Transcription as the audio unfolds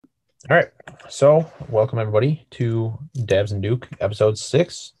All right. So, welcome everybody to Dabs and Duke, episode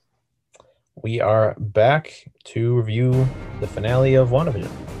 6. We are back to review the finale of WandaVision.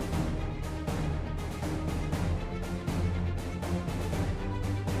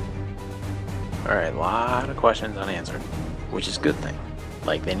 All right, a lot of questions unanswered, which is a good thing.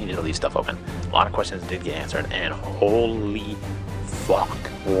 Like, they needed to leave stuff open. A lot of questions did get answered, and holy fuck,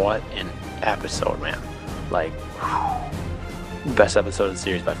 what an episode, man. Like, best episode of the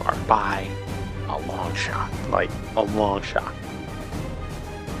series by far. By a long shot. Like, a long shot.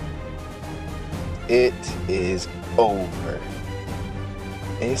 It is over.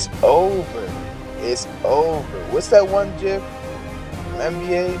 It's over. It's over. What's that one GIF from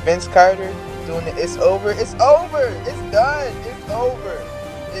NBA? Vince Carter doing it. It's over. It's over. It's done. It's over.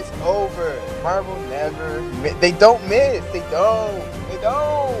 It's over. Marvel never. They don't miss. They don't. They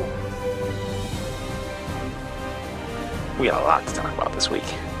don't. We got a lot to talk about this week,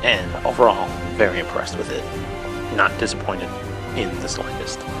 and overall, very impressed with it. Not disappointed in the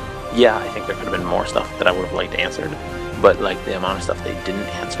slightest. Yeah, I think there could have been more stuff that I would have liked answered, but like the amount of stuff they didn't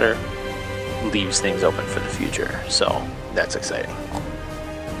answer leaves things open for the future, so that's exciting.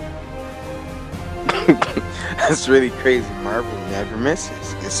 That's really crazy. Marvel never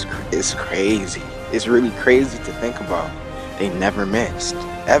misses. It's crazy. It's really crazy to think about. They never missed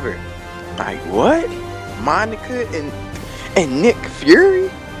ever. Like what? Monica and Nick Fury?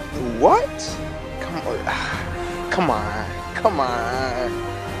 What? Come on. Come on. Come on.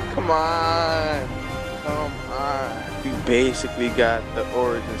 Come on. Come on. You basically got the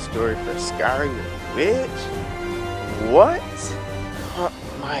origin story for Scarlet Witch? What?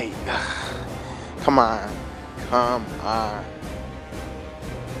 My Come on. Come on.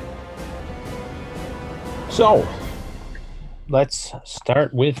 So, let's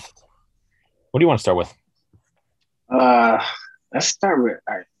start with what do you want to start with? Let's start with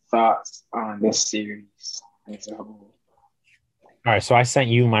our thoughts on this series as a whole. All right, so I sent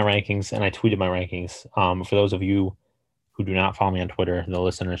you my rankings and I tweeted my rankings. For those of you who do not follow me on Twitter, the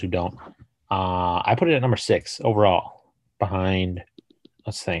listeners who don't, I put it at number 6 overall behind,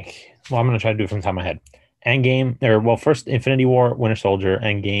 let's think. Well, I'm going to try to do it from the top of my head. First Infinity War, Winter Soldier,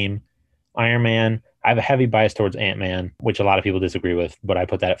 Endgame, Iron Man. I have a heavy bias towards Ant-Man, which a lot of people disagree with, but I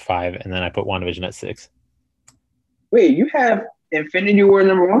put that at 5, and then I put WandaVision at 6. Wait, you have Infinity War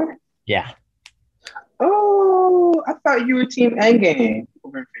 #1? Yeah. Oh, I thought you were Team Endgame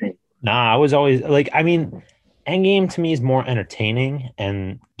over Infinity. Nah, I was always Endgame to me is more entertaining,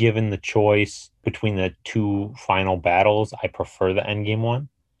 and given the choice between the two final battles, I prefer the Endgame one.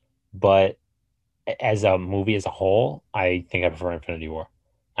 But as a movie as a whole, I think I prefer Infinity War.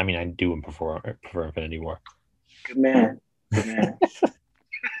 I mean, I do prefer Infinity War. Good man. Good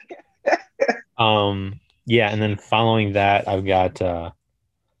man. Yeah, and then following that, I've got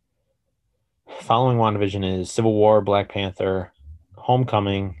following WandaVision is Civil War, Black Panther,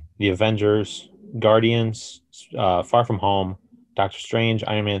 Homecoming, The Avengers, Guardians, Far From Home, Doctor Strange,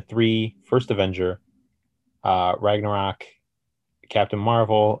 Iron Man 3, First Avenger, Ragnarok, Captain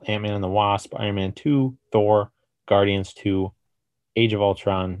Marvel, Ant-Man and the Wasp, Iron Man 2, Thor, Guardians 2, Age of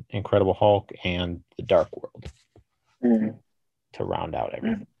Ultron, Incredible Hulk, and The Dark World to round out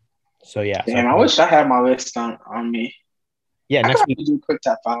everything. So yeah. Damn, I wish I had my list on me. Yeah, next week. Do a quick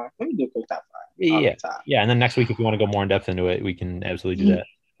top 5. Let me do a quick top 5. Yeah, and then next week, if you want to go more in depth into it, we can absolutely do that.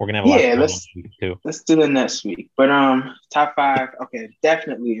 We're gonna have a lot of next week too. Let's do it next week. But top 5. Okay,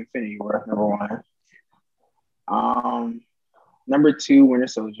 definitely Infinity War #1. Number 2, Winter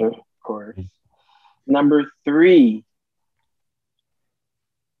Soldier, of course. Number 3.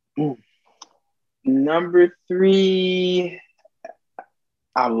 Number 3.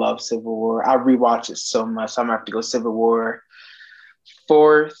 I love Civil War. I rewatch it so much. I'm gonna have to go Civil War.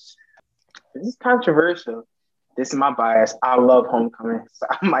 4th. This is controversial. This is my bias. I love Homecoming. So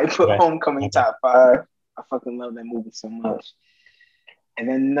I might put Homecoming top 5. I fucking love that movie so much. And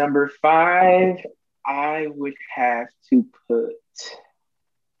then number 5, I would have to put.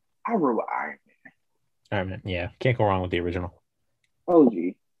 I wrote Iron Man. Iron Man, yeah. Can't go wrong with the original.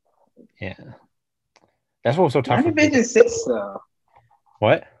 OG. Yeah. That's what was so tough. WandaVision 6 though.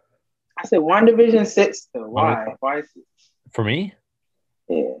 What? I said WandaVision 6 though. Why? Why is it? For me?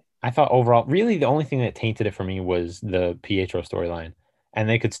 Yeah. I thought overall, really the only thing that tainted it for me was the Pietro storyline. And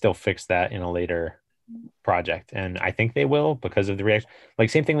they could still fix that in a later project. And I think they will because of the reaction.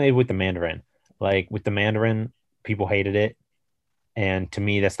 Like, same thing they did with the Mandarin. Like, with the Mandarin, people hated it. And to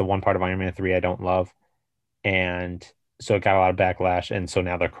me, that's the one part of Iron Man 3 I don't love. And so it got a lot of backlash. And so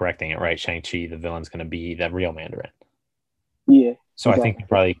now they're correcting it, right? Shang-Chi, the villain's going to be the real Mandarin. Yeah. So exactly. I think they'll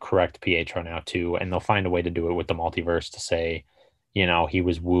probably correct Pietro now too. And they'll find a way to do it with the multiverse to say, he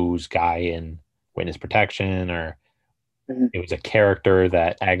was Wu's guy in Witness Protection, or Mhm. it was a character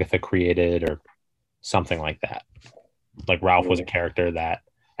that Agatha created, or something like that. Like Ralph was a character that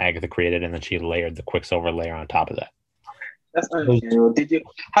Agatha created, and then she layered the Quicksilver layer on top of that. That's understandable.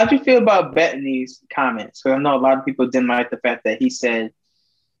 How'd you feel about Bettany's comments? Because I know a lot of people didn't like the fact that he said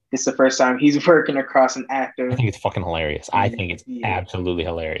it's the first time he's working across an actor. I think it's fucking hilarious. I think it's absolutely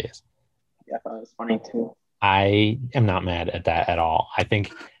hilarious. Yeah, I thought it was funny too. I am not mad at that at all. I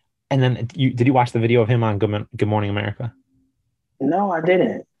think, and then did you watch the video of him on Good Morning America? No, I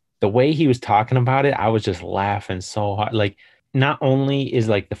didn't. The way he was talking about it, I was just laughing so hard. Like, not only is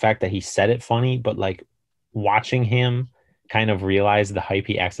like the fact that he said it funny, but like watching him kind of realize the hype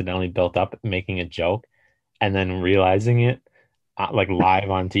he accidentally built up making a joke and then realizing it like live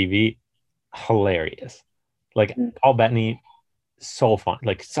on TV, hilarious. Like Paul Bettany, so fun,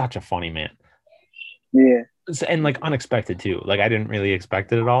 like such a funny man. Yeah. And like unexpected too. Like I didn't really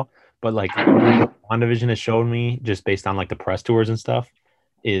expect it at all, but like WandaVision has shown me just based on like the press tours and stuff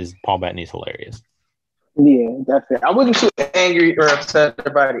is Paul Bettany's hilarious. Yeah, definitely. I wasn't too angry or upset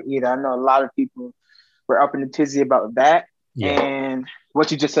about it either. I know a lot of people were up in the tizzy about that. Yeah. And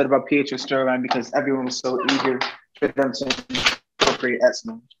what you just said about Pietro's storyline, because everyone was so eager for them to incorporate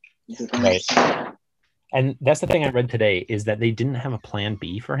X-Men. Right. And that's the thing I read today is that they didn't have a plan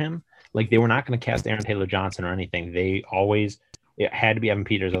B for him. Like they were not going to cast Aaron Taylor Johnson or anything. It had to be Evan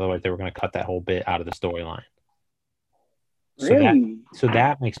Peters, otherwise they were going to cut that whole bit out of the storyline. Really? So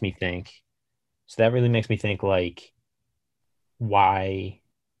that makes me think. So that really makes me think like, why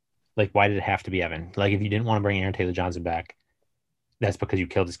did it have to be Evan? Like if you didn't want to bring Aaron Taylor Johnson back, that's because you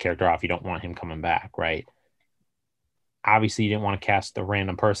killed his character off. You don't want him coming back, right? Obviously, you didn't want to cast a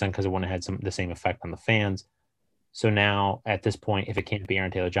random person because it wouldn't have had the same effect on the fans. So now, at this point, if it can't be Aaron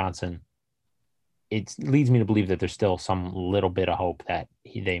Taylor Johnson, it leads me to believe that there's still some little bit of hope that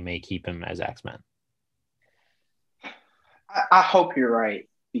they may keep him as X-Men. I hope you're right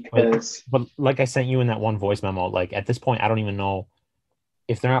because... But like I sent you in that one voice memo, like at this point, I don't even know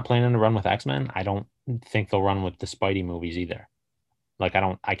if they're not planning to run with X-Men. I don't think they'll run with the Spidey movies either. Like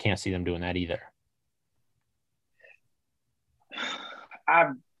I can't see them doing that either.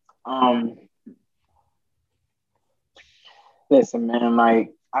 Listen, man,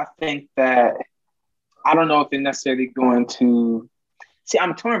 like I think that I don't know if they're necessarily going to see.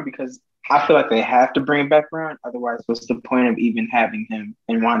 I'm torn because I feel like they have to bring him back around. Otherwise, what's the point of even having him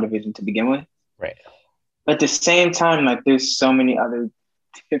in WandaVision to begin with? Right. But at the same time, like there's so many other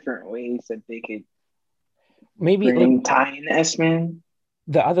different ways that they could maybe tie in X-Men.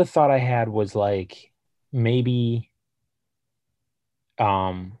 The other thought I had was like maybe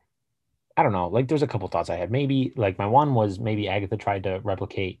I don't know, like there's a couple thoughts I had. Maybe like my one was maybe Agatha tried to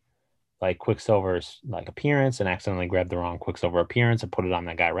replicate like Quicksilver's like appearance and accidentally grabbed the wrong Quicksilver appearance and put it on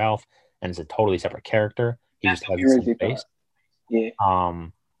that guy Ralph, and it's a totally separate character. He just has the same face. Yeah.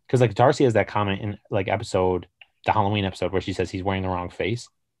 Because like Darcy has that comment in like the Halloween episode where she says he's wearing the wrong face.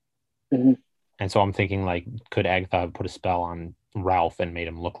 Mm-hmm. And so I'm thinking like, could Agatha have put a spell on Ralph and made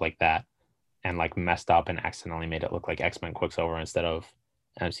him look like that, and like messed up and accidentally made it look like X-Men Quicksilver instead of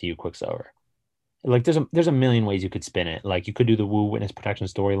MCU Quicksilver? Like there's a million ways you could spin it. Like you could do the Wu Witness Protection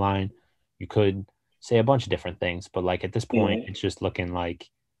storyline. You could say a bunch of different things, but like at this point, It's just looking like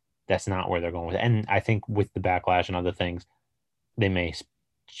that's not where they're going with it. And I think with the backlash and other things, they may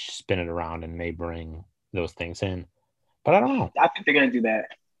spin it around and may bring those things in. But I don't know. I think they're gonna do that.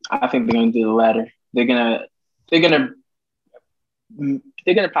 I think they're gonna do the latter. They're gonna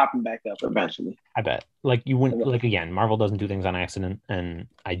pop him back up eventually. I bet. Like you wouldn't like again, Marvel doesn't do things on accident, and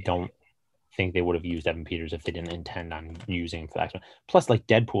I don't think they would have used Evan Peters if they didn't intend on using him for X-Men. Plus, like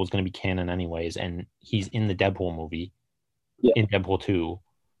Deadpool is going to be canon anyways, and he's in the Deadpool movie, in Deadpool 2.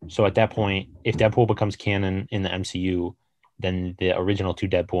 So at that point, if Deadpool becomes canon in the MCU, then the original 2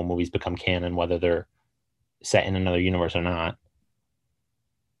 Deadpool movies become canon, whether they're set in another universe or not.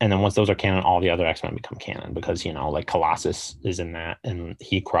 And then once those are canon, all the other X-Men become canon because, like Colossus is in that and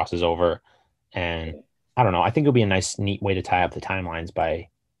he crosses over. And I don't know. I think it'll be a nice, neat way to tie up the timelines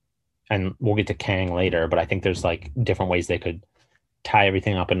and we'll get to Kang later, but I think there's like different ways they could tie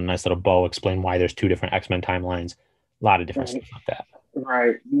everything up in a nice little bow, explain why there's 2 different X-Men timelines, a lot of different stuff like that.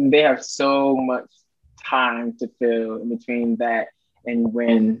 Right. They have so much time to fill in between that and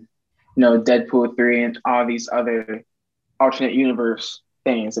when, Deadpool 3 and all these other alternate universe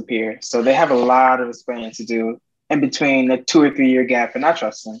things appear. So they have a lot of explaining to do in between the 2 or 3 year gap, and I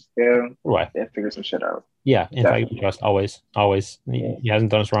trust them. They'll figure some shit out. Yeah, in fact, trust always. He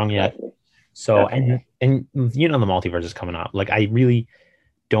hasn't done us wrong yet. So and the multiverse is coming up. Like I really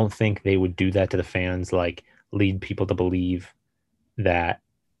don't think they would do that to the fans. Like lead people to believe that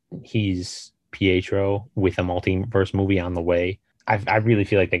he's Pietro with a multiverse movie on the way. I really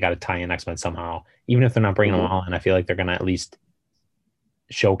feel like they got to tie in X-Men somehow. Even if they're not bringing them all in, I feel like they're going to at least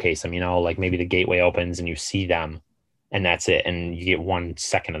showcase them, like maybe the gateway opens and you see them and that's it. And you get 1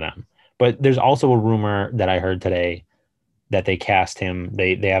 second of them. But there's also a rumor that I heard today that they cast him.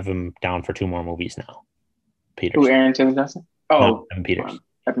 They have him down for 2 more movies now. Peters. Who, Aaron Taylor Johnson? Oh, no, Evan Peters.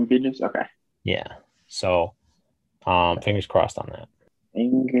 Evan Peters? Okay. Yeah. So fingers crossed on that.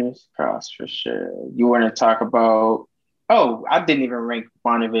 Fingers crossed for sure. You want to talk about... Oh, I didn't even rank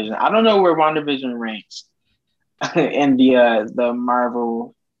WandaVision. I don't know where WandaVision ranks in the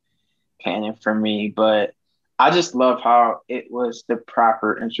Marvel canon for me, but I just love how it was the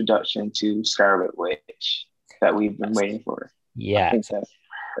proper introduction to Scarlet Witch that we've been waiting for. Yeah. I think that's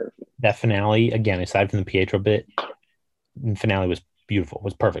perfect. That finale, again, aside from the Pietro bit, the finale was beautiful. It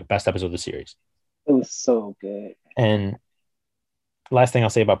was perfect. Best episode of the series. It was so good. And last thing I'll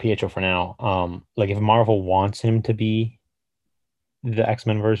say about Pietro for now, like if Marvel wants him to be the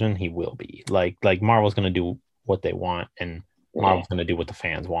X-Men version, he will be. Like Marvel's going to do what they want and Marvel's going to do what the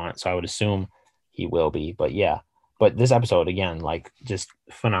fans want. So I would assume he will be. But yeah. But this episode, again, like just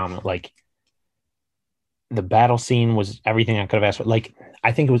phenomenal. Like the battle scene was everything I could have asked for. Like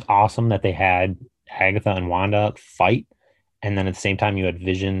I think it was awesome that they had Agatha and Wanda fight. And then at the same time you had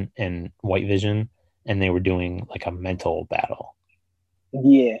Vision and White Vision and they were doing like a mental battle.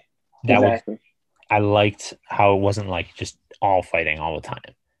 Yeah. That exactly. I liked how it wasn't like just all fighting all the time.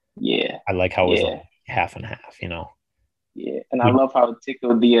 Yeah. I like how it was like half and half, Yeah. And I love how it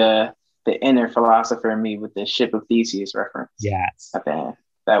tickled the inner philosopher in me with the Ship of Theseus reference. Yes. At the end.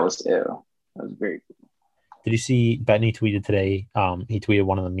 That was ill. That was very cool. Did you see Bettany tweeted today? He tweeted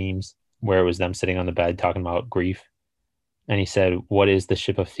one of the memes where it was them sitting on the bed talking about grief. And he said, "What is the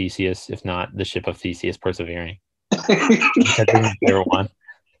Ship of Theseus if not the Ship of Theseus persevering?" That's my favorite one.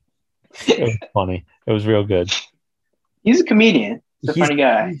 It was funny. It was real good. He's a comedian. He's a funny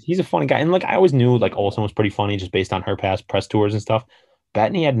guy. He's a funny guy. And like I always knew like Olsen was pretty funny just based on her past press tours and stuff.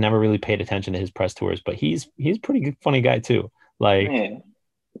 Bettany had never really paid attention to his press tours, but he's a pretty good, funny guy too. Like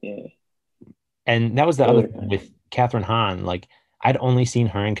yeah. And that was the other thing with Catherine Hahn. Like I'd only seen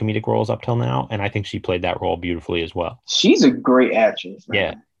her in comedic roles up till now, and I think she played that role beautifully as well. She's a great actress.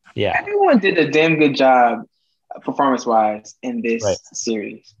 Man. Yeah. Everyone did a damn good job performance-wise in this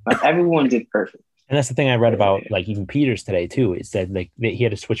series. Like everyone did perfect. And that's the thing I read about, like even Peters today too, is that like he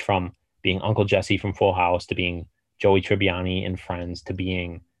had to switch from being Uncle Jesse from Full House to being Joey Tribbiani in Friends to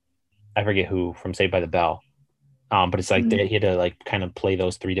being I forget who from Saved by the Bell. But it's like he had to like kind of play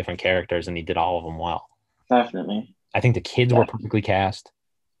those 3 different characters, and he did all of them well. Definitely. I think the kids were perfectly cast.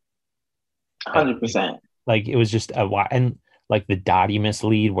 100%. Like it was just and like the Dottie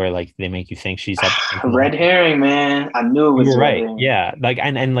mislead where like they make you think she's up. Red herring, man. I knew it was You're right. herring. Yeah. Like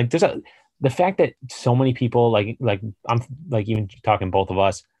and like there's the fact that so many people like I'm like even talking both of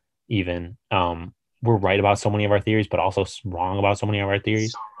us even we're right about so many of our theories, but also wrong about so many of our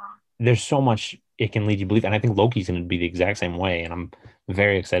theories. There's so much it can lead you to believe, and I think Loki's going to be the exact same way, and I'm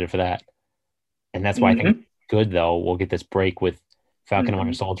very excited for that. And that's why I think it's good though. We'll get this break with Falcon and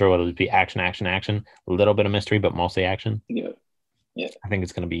Winter Soldier. It'll be action, a little bit of mystery, but mostly action. Yeah. I think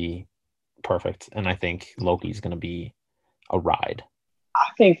it's going to be perfect, and I think Loki's going to be a ride. I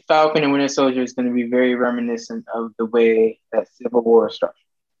think Falcon and Winter Soldier is going to be very reminiscent of the way that Civil War is structured.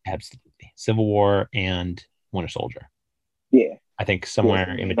 Absolutely. Civil War and Winter Soldier. Yeah. I think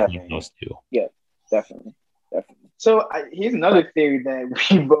somewhere in between those two. Yeah, definitely. So here's another theory that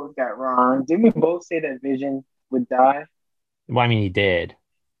we both got wrong. Didn't we both say that Vision would die? Well, I mean, he did.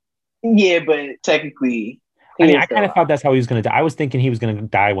 Yeah, but technically... I kind of thought that's how he was going to die. I was thinking he was going to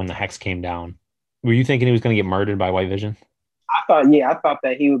die when the Hex came down. Were you thinking he was going to get murdered by White Vision? I thought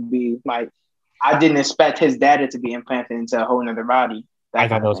that he would be like... I didn't expect his data to be implanted into a whole nother body. I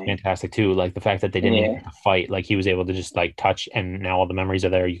thought that was fantastic too. Like the fact that they didn't even have to fight, like he was able to just like touch, and now all the memories are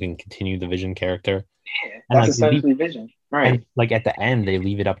there. You can continue the Vision character. Yeah, that's essentially Vision, right? And like at the end, they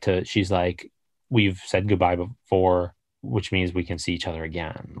leave it up to she's like, "We've said goodbye before, which means we can see each other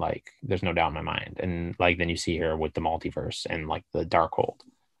again." Like, there's no doubt in my mind. And like then you see her with the multiverse and like the Darkhold,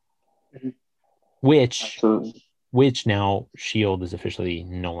 which now Shield is officially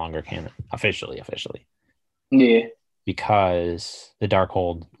no longer canon. Officially. Yeah. Because the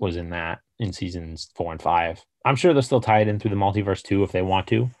Darkhold was in seasons 4 and 5. I'm sure they'll still tie it in through the multiverse too if they want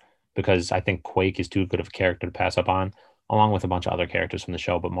to, because I think Quake is too good of a character to pass up on, along with a bunch of other characters from the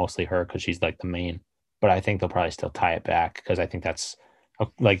show, but mostly her because she's like the main. But I think they'll probably still tie it back because I think that's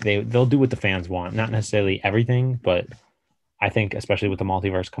like they'll do what the fans want, not necessarily everything, but I think, especially with the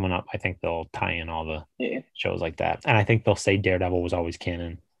multiverse coming up, I think they'll tie in all the Yeah. shows like that. And I think they'll say Daredevil was always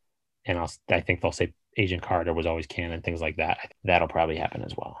canon. And I think they'll say Agent Carter was always canon, things like that. That'll probably happen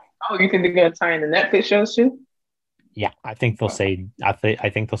as well. Oh, you think they're gonna tie in the Netflix shows too? Yeah, I think they'll say I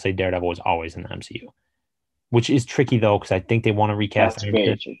think they'll say Daredevil was always in the MCU, which is tricky though because I think they want to recast That's Iron very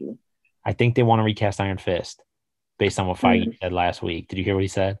Fist. tricky. I think they want to recast Iron Fist based on what Feige said last week. Did you hear what he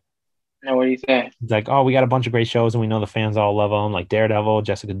said? No, what do you say? He's like, "Oh, we got a bunch of great shows, and we know the fans all love them, like Daredevil,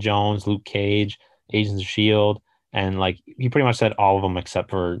 Jessica Jones, Luke Cage, Agents of Shield, and like he pretty much said all of them except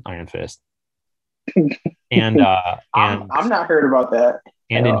for Iron Fist." And I'm not heard about that.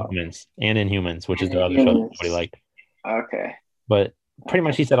 and Inhumans, which is the other show that everybody liked. Okay. But pretty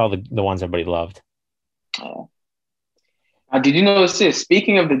much he said all the ones everybody loved. Did you notice this?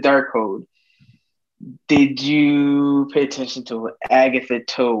 Speaking of the Darkhold, did you pay attention to what Agatha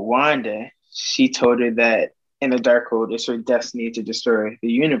told Wanda? She told her that in the Darkhold, it's her destiny to destroy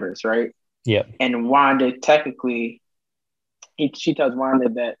the universe, right? Yeah. And Wanda technically, she tells Wanda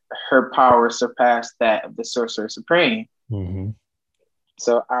that her power surpassed that of the Sorcerer Supreme. Mm-hmm.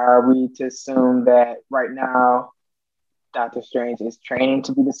 So are we to assume that right now Doctor Strange is training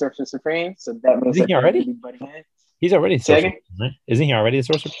to be the Sorcerer Supreme? So that means Isn't he already? He's already the Sorcerer Supreme, right? Isn't he already the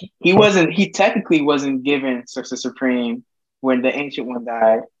Sorcerer Supreme? He technically wasn't given Sorcerer Supreme when the Ancient One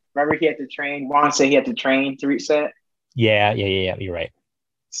died. Remember he had to train, Wanda said he had to train to reach that? Yeah, you're right.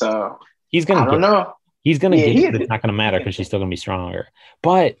 So he's gonna I don't know. He's gonna get it, but it's not gonna matter because she's still gonna be stronger.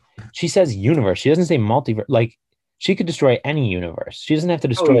 But she says universe. She doesn't say multiverse. Like she could destroy any universe. She doesn't have to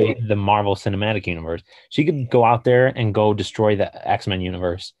destroy the Marvel Cinematic Universe. She could go out there and go destroy the X-Men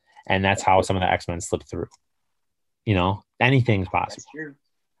universe, and that's how some of the X-Men slip through. You know, anything's possible.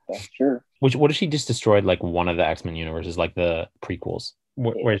 That's true. What if she just destroyed like one of the X-Men universes, like the prequels,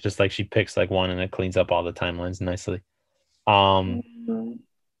 where it's just like she picks like one and it cleans up all the timelines nicely.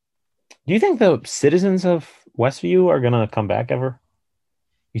 Do you think the citizens of Westview are gonna come back ever?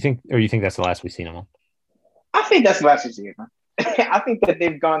 You think that's the last we've seen of them? I think that's the last we've seen them. I think that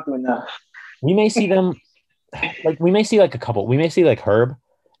they've gone through enough. We may see them, we may see like a couple. We may see like Herb,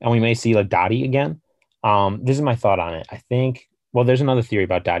 and we may see like Dottie again. This is my thought on it. I think. Well, there's another theory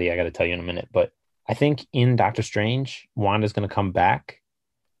about Dottie I got to tell you in a minute, but I think in Doctor Strange, Wanda's gonna come back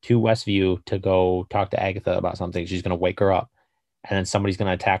to Westview to go talk to Agatha about something. She's gonna wake her up, and then somebody's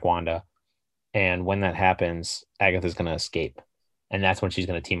gonna attack Wanda. And when that happens, Agatha's going to escape. And that's when she's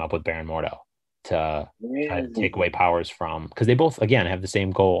going to team up with Baron Mordo to take away powers from... Because they both, again, have the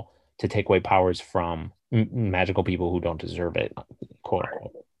same goal to take away powers from magical people who don't deserve it, quote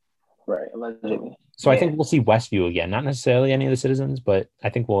unquote. Right, allegedly. So I think we'll see Westview again. Not necessarily any of the citizens, but I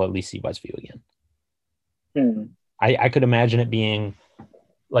think we'll at least see Westview again. I could imagine it being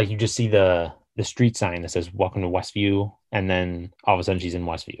like you just see the street sign that says, "Welcome to Westview," and then all of a sudden she's in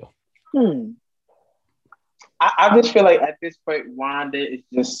Westview. I just feel like at this point, Wanda is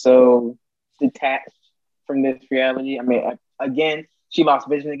just so detached from this reality. I mean, again, she lost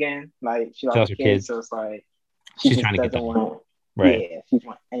Vision again. Like she lost her kids, so it's like she's trying to get them. Right? Yeah, she doesn't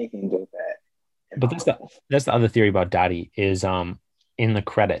want anything to do with that. But that's the other theory about Dottie is in the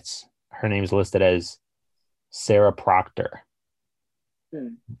credits, her name's listed as Sarah Proctor,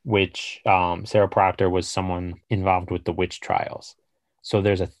 which Sarah Proctor was someone involved with the witch trials. So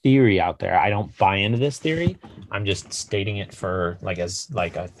there's a theory out there. I don't buy into this theory. I'm just stating it for as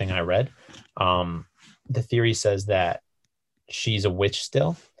a thing I read. The theory says that she's a witch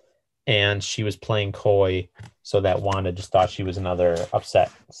still, and she was playing coy so that Wanda just thought she was another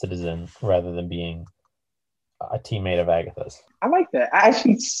upset citizen rather than being a teammate of Agatha's. I like that. I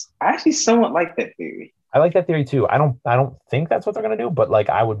actually somewhat like that theory. I like that theory too. I don't think that's what they're gonna do, but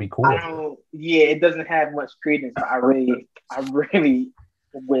I would be cool. Yeah, it doesn't have much credence, but I really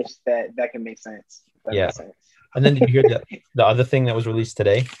wish that can make sense. Makes sense. And then did you hear the other thing that was released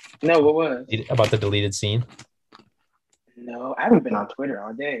today? No, what was? About the deleted scene? No, I haven't been on Twitter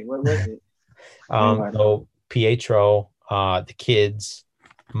all day. What was it? So Pietro, the kids,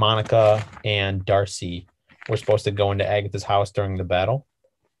 Monica, and Darcy were supposed to go into Agatha's house during the battle.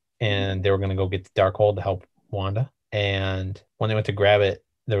 And they were going to go get the Darkhold to help Wanda. And when they went to grab it,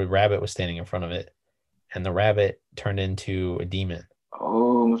 the rabbit was standing in front of it. And the rabbit turned into a demon.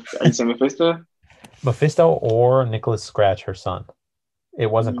 Oh, are you saying Mephisto? Mephisto or Nicholas Scratch, her son. It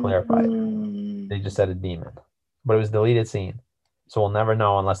wasn't clarified. They just said a demon. But it was a deleted scene. So we'll never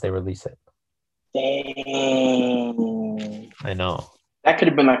know unless they release it. Dang. I know. That could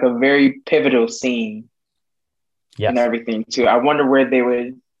have been a very pivotal scene. Yes. And everything, too. I wonder where they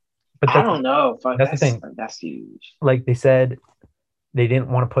would... But I don't know. That's the thing. That's huge. Like they said, they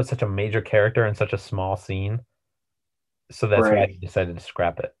didn't want to put such a major character in such a small scene. So that's why I Right. decided to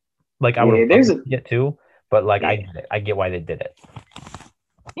scrap it. Like I would Yeah, have there's loved a to see it too, but like I yeah, get it. I get why they did it.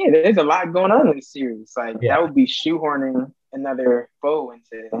 there's a lot going on in the series. Like that Yeah. would be shoehorning another foe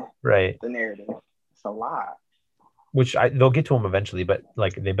into Right. the narrative. It's a lot. Which they'll get to him eventually, but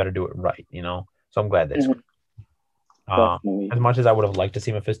like they better do it right, you know. So I'm glad they. Mhm. Definitely. As much as I would have liked to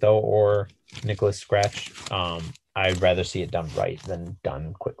see Mephisto or Nicholas Scratch, I'd rather see it done right than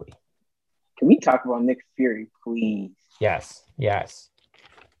done quickly. Can we talk about Nick Fury, please? Yes, yes.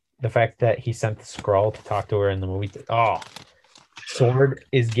 The fact that he sent the scroll to talk to her in the movie. Sword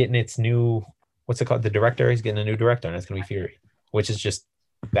is getting its new. What's it called? The director is getting a new director, and it's going to be Fury, which is just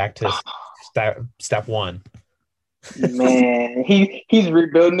back to step one. Man, he's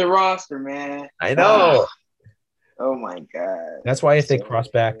rebuilding the roster, man. I know. Oh my god. That's why if they So cross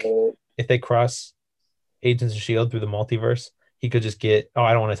back, good. if they cross Agents of Shield through the multiverse, he could just get. Oh,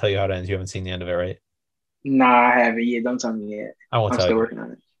 I don't want to tell you how it ends. You haven't seen the end of it, right? Nah, I haven't yet. Don't tell me yet. I won't I'm tell still you. working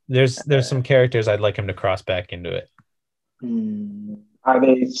on it. There's some characters I'd like him to cross back into it. Are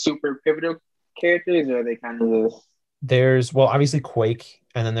they super pivotal characters, or are they kind of just There's obviously Quake,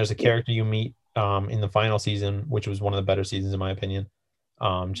 and then there's a yeah? character you meet in the final season, which was one of the better seasons in my opinion.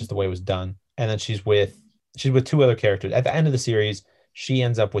 Just the way it was done. And then she's with two other characters. At the end of the series, she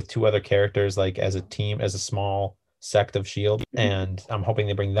ends up with two other characters, like as a team, as a small sect of Shield. And I'm hoping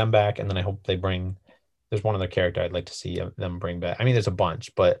they bring them back, and then I hope they bring. There's one other character I'd like to see them bring back. I mean, there's a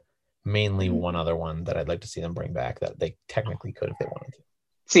bunch, but mainly one other one that I'd like to see them bring back that they technically could if they wanted to.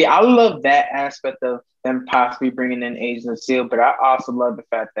 See, I love that aspect of them possibly bringing in Agents of Shield, but I also love the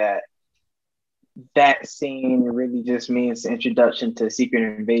fact that that scene really just means the introduction to Secret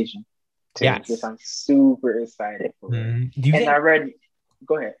Invasion. Yes. Which I'm super excited for. Do you and think? I read.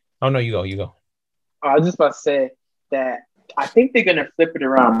 Go ahead. Oh no, you go. You go. I was just about to say that I think they're gonna flip it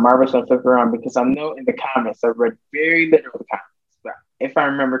around. Marvel's gonna flip it around because I know in the comics I've read very little of the comics, but if I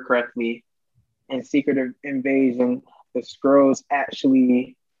remember correctly, in Secret Invasion, the Skrulls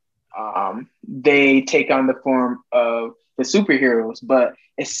actually they take on the form of the superheroes, but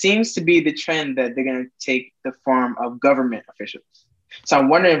it seems to be the trend that they're gonna take the form of government officials. So I'm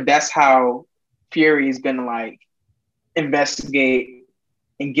wondering if that's how Fury is gonna like investigate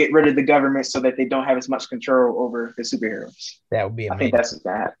and get rid of the government so that they don't have as much control over the superheroes. That would be amazing. I think that's what's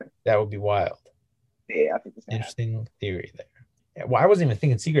gonna happen. That would be wild. Yeah, I think it's interesting theory there. Yeah, well, I wasn't even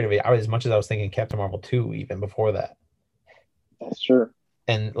thinking Secret Invasion. As much as I was thinking Captain Marvel 2 even before that. That's true.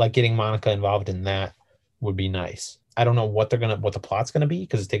 And like getting Monica involved in that would be nice. I don't know what the plot's gonna be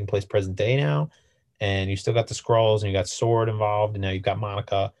because it's taking place present day now, and you still got the Skrulls and you got Sword involved, and now you've got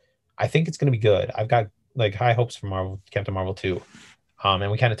Monica. I think it's gonna be good. I've got like high hopes for Captain Marvel 2.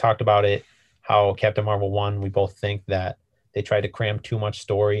 And we kind of talked about it, how Captain Marvel 1, we both think that they tried to cram too much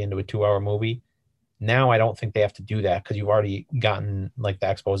story into a 2-hour movie. Now I don't think they have to do that because you've already gotten like the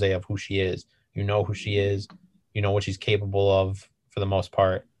expose of who she is. You know who she is. You know what she's capable of for the most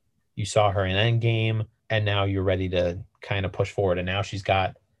part. You saw her in Endgame, and now you're ready to kind of push forward. And now she's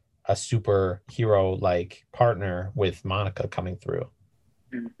got a superhero like partner with Monica coming through.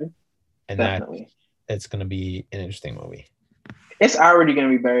 Mm-hmm. And definitely, it's going to be an interesting movie. It's already going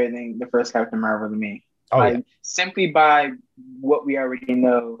to be better than the first Captain Marvel to me. Yeah. Simply by what we already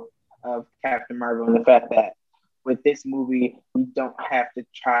know of Captain Marvel and the fact that with this movie, we don't have to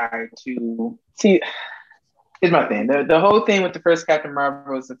try to see. Here's my thing. The whole thing with the first Captain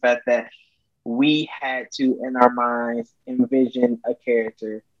Marvel is the fact that we had to, in our minds, envision a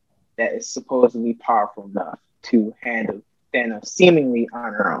character that is supposedly powerful enough to handle Thanos seemingly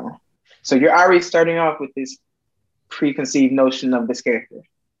on her own. So you're already starting off with this preconceived notion of this character.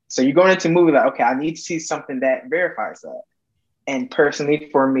 So you're going into a movie like, okay, I need to see something that verifies that. And personally,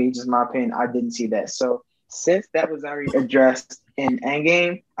 for me, just my opinion, I didn't see that. So since that was already addressed in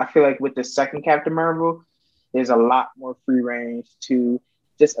Endgame, I feel like with the second Captain Marvel, there's a lot more free range to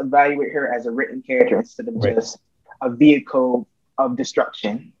just evaluate her as a written character instead of just a vehicle of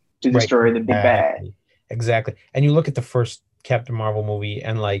destruction to destroy the big bad. Exactly. And you look at the first Captain Marvel movie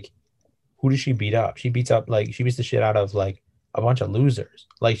and like, who does she beat up? She beats the shit out of like a bunch of losers.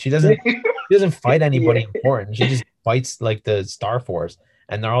 Like she doesn't fight anybody important. She just fights like the Star Force,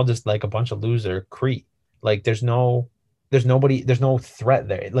 and they're all just like a bunch of loser Kree. Like there's no threat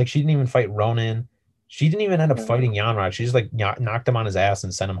there. Like she didn't even fight Ronan. She didn't even end up fighting Yanrod. She just like knocked him on his ass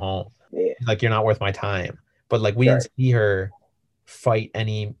and sent him home. Yeah. Like, you're not worth my time. But like we didn't see her fight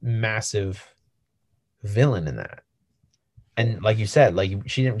any massive villain in that. And like you said, like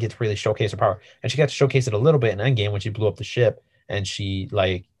she didn't get to really showcase her power, and she got to showcase it a little bit in Endgame when she blew up the ship and she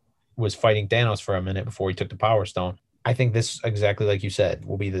like was fighting Thanos for a minute before he took the Power Stone. I think this, exactly like you said,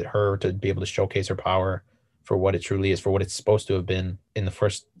 will be her to be able to showcase her power for what it truly is, for what it's supposed to have been in the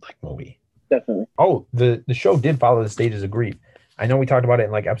first movie. Definitely. Oh, the show did follow the stages of grief. I know we talked about it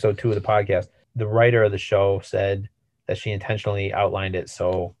in episode 2 of the podcast. The writer of the show said that she intentionally outlined it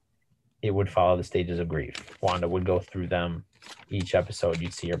so it would follow the stages of grief. Wanda would go through them each episode.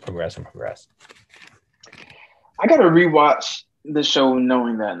 You'd see her progress and progress. I gotta rewatch the show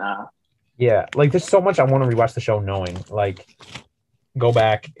knowing that now. Yeah, there's so much I want to rewatch the show knowing. Go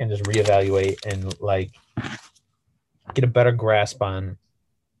back and just reevaluate and get a better grasp on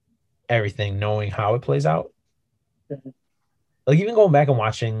everything, knowing how it plays out. Mm-hmm. Even going back and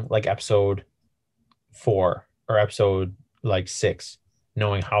watching episode 4 or episode 6,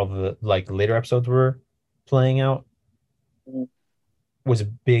 knowing how the later episodes were playing out was a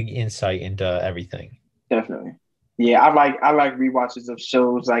big insight into everything. Definitely. Yeah, I like rewatches of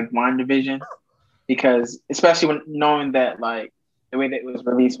shows like WandaVision because especially when knowing that the way that it was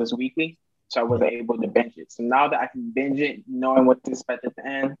released was weekly, so I wasn't able to binge it. So now that I can binge it, knowing what to expect at the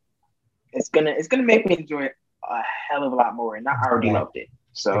end, it's gonna make me enjoy it a hell of a lot more. And I already loved it,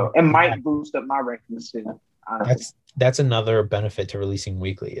 so it might boost up my rankings too. Honestly. That's another benefit to releasing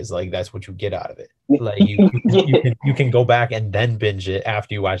weekly is that's what you get out of it. You can go back and then binge it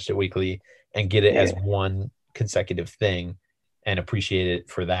after you watched it weekly and get it as one consecutive thing and appreciate it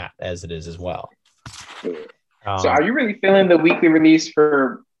for that as it is as well. Yeah. So are you really feeling the weekly release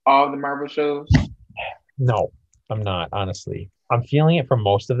for all the Marvel shows? No, I'm not, honestly. I'm feeling it for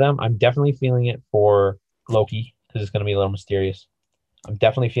most of them. I'm definitely feeling it for Loki because it's going to be a little mysterious. I'm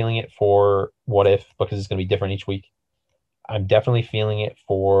definitely feeling it for What If because it's going to be different each week. I'm definitely feeling it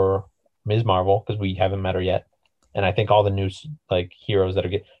for Ms. Marvel because we haven't met her yet. And I think all the new heroes that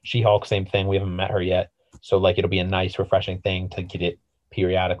are She-Hulk, same thing. We haven't met her yet. So it'll be a nice, refreshing thing to get it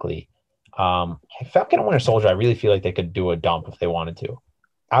periodically. Falcon and Winter Soldier, I really feel like they could do a dump if they wanted to.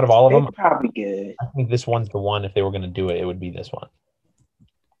 Out of all of them, probably good. I think this one's the one. If they were going to do it, it would be this one.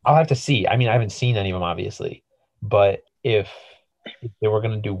 I'll have to see. I mean, I haven't seen any of them, obviously. But if they were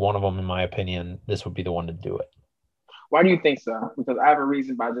going to do one of them, in my opinion, this would be the one to do it. Why do you think so? Because I have a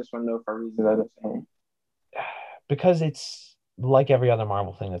reason, but I just want to know for reasons other things. Because it's like every other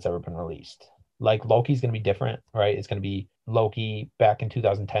Marvel thing that's ever been released. Loki's going to be different, right? It's going to be Loki back in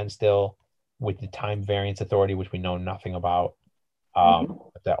 2010 still with the time variance authority, which we know nothing about.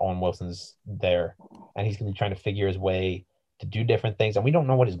 That Owen Wilson's there, and he's going to be trying to figure his way to do different things. And we don't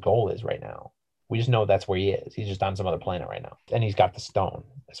know what his goal is right now. We just know that's where he is. He's just on some other planet right now. And he's got the stone,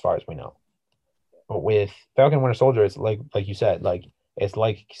 as far as we know. But with Falcon and Winter Soldier, it's like you said, it's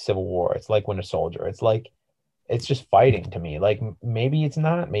like Civil War. It's like Winter Soldier. It's just fighting to me. Maybe it's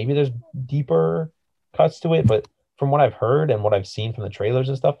not. Maybe there's deeper cuts to it. But from what I've heard and what I've seen from the trailers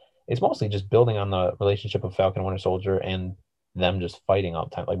and stuff, it's mostly just building on the relationship of Falcon and Winter Soldier and them just fighting all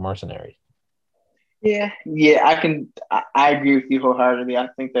the time, like mercenaries. Yeah, I agree with you wholeheartedly. I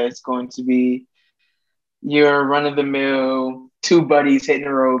think that it's going to be your run-of-the-mill, two buddies hitting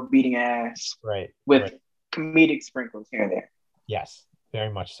the road, beating ass. Right. With comedic sprinkles here and there. Yes,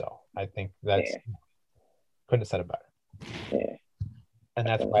 very much so. I think that's... Couldn't have said it better. Yeah. And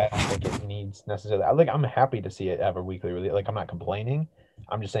that's why I don't think it needs necessarily... I'm happy to see it have a weekly release. I'm not complaining.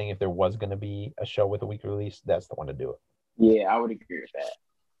 I'm just saying if there was going to be a show with a weekly release, that's the one to do it. Yeah, I would agree with that.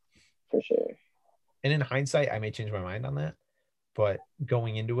 For sure. And in hindsight, I may change my mind on that. But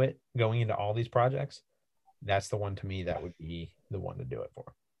going into all these projects, that's the one to me that would be the one to do it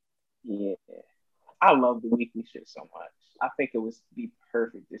for. Yeah. I love the weekly shit so much. I think it was the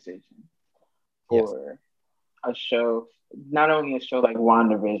perfect decision for a show, not only a show like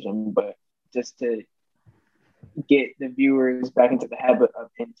WandaVision, but just to get the viewers back into the habit of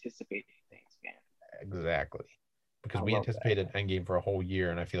anticipating things again. Exactly. Because we anticipated Endgame for a whole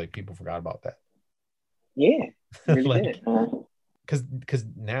year, and I feel like people forgot about that. Yeah, really did. Because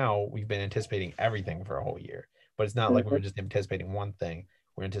now we've been anticipating everything for a whole year, but it's not like we were just anticipating one thing.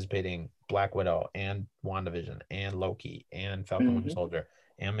 We're anticipating Black Widow and WandaVision and Loki and Falcon Winter Soldier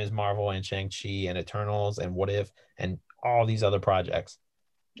and Ms. Marvel and Shang-Chi and Eternals and What If and all these other projects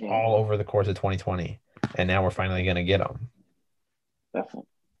all over the course of 2020. And now we're finally going to get them. Definitely.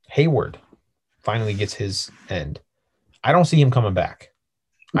 Hayward finally gets his end. I don't see him coming back.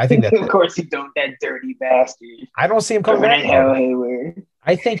 I think that of course you don't, that dirty bastard. I don't see him coming back. Hell, Hayward.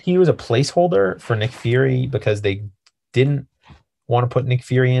 I think he was a placeholder for Nick Fury because they didn't want to put Nick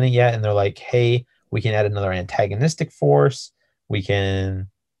Fury in it yet, and they're like, hey, we can add another antagonistic force. We can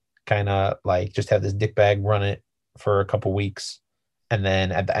kind of just have this dickbag run it for a couple weeks, and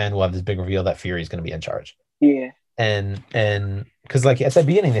then at the end we'll have this big reveal that Fury is going to be in charge. Yeah. And because at the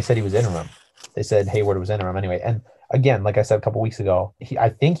beginning they said he was interim. They said Hayward was interim anyway, and again, like I said a couple weeks ago, I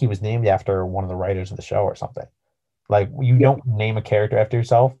think he was named after one of the writers of the show or something. Like, you don't name a character after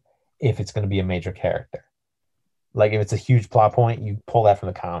yourself if it's going to be a major character. Like, if it's a huge plot point, you pull that from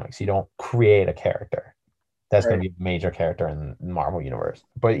the comics. You don't create a character that's going to be a major character in the Marvel universe.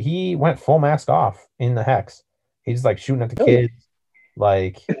 But he went full mask off in the Hex. He's like shooting at the kids.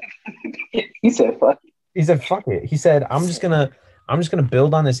 Like, he said, "Fuck." He said, "Fuck it." He said, I'm just gonna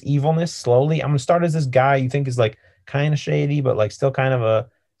build on this evilness slowly. I'm gonna start as this guy you think is like kind of shady, but like still kind of a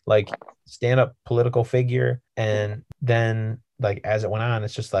like stand-up political figure. And then like as it went on,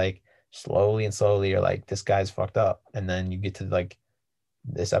 it's just like slowly and slowly you're like, this guy's fucked up. And then you get to like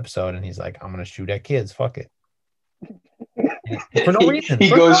this episode and he's like, I'm gonna shoot at kids. Fuck it. For no reason. He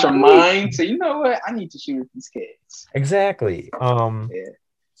goes from mine to, you know what? I need to shoot at these kids. Exactly.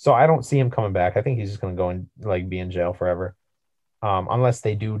 So I don't see him coming back. I think he's just gonna go and like be in jail forever. Unless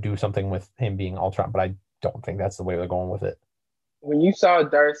they do something with him being Ultron, but I don't think that's the way they're going with it. When you saw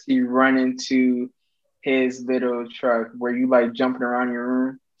Darcy run into his little truck, were you like jumping around your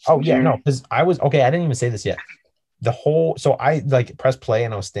room? Oh yeah, no, because I didn't even say this yet. So I like pressed play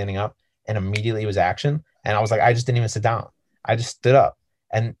and I was standing up and immediately it was action. And I was like, I just didn't even sit down. I just stood up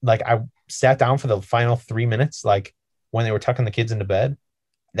and like I sat down for the final 3 minutes, like when they were tucking the kids into bed.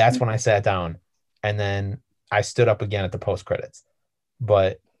 That's when I sat down. And then I stood up again at the post credits.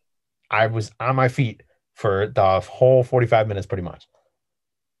 But I was on my feet for the whole 45 minutes pretty much.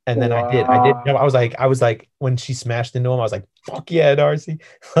 And then I did. I was like, when she smashed into him, I was like, fuck yeah, Darcy.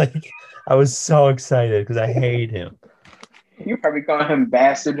 Like, I was so excited because I hate him. You probably call him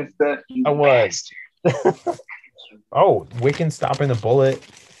bastard and stuff. I was. Oh, Wiccan stopping the bullet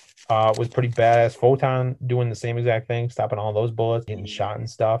was pretty badass. Photon doing the same exact thing, stopping all those bullets, getting shot and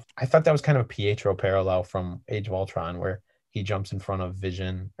stuff. I thought that was kind of a Pietro parallel from Age of Ultron, where he jumps in front of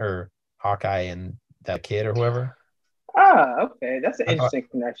Vision or Hawkeye and that kid or whoever. Ah, okay. That's an interesting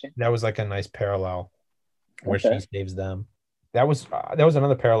connection. That was like a nice parallel where she saves them. That was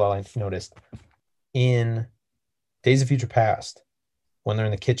another parallel I noticed in Days of Future Past when they're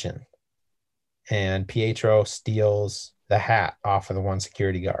in the kitchen and Pietro steals the hat off of the one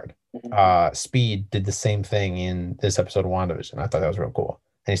security guard. Speed did the same thing in this episode of WandaVision. I thought that was real cool.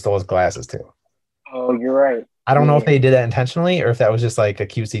 And he stole his glasses too. Oh, you're right. I don't know if they did that intentionally or if that was just like a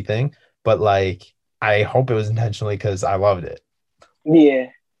cutesy thing, but like I hope it was intentionally because I loved it. Yeah.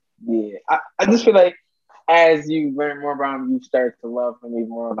 I just feel like as you learn more about him, you start to love him even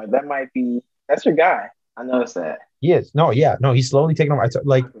more. Like that's your guy. I noticed that. He is. No, he's slowly taking over.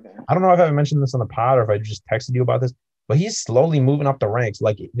 I don't know if I mentioned this on the pod or if I just texted you about this, but he's slowly moving up the ranks.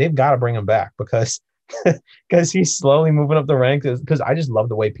 Like they've got to bring him back because he's slowly moving up the ranks. Because I just love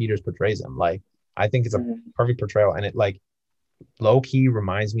the way Peters portrays him. Like I think it's a perfect portrayal, and it like low key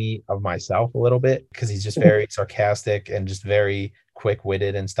reminds me of myself a little bit because he's just very sarcastic and just very quick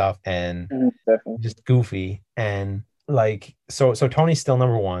witted and stuff, and just goofy and like so. Tony's still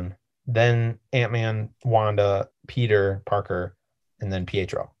number one. Then Ant-Man, Wanda, Peter, Parker, and then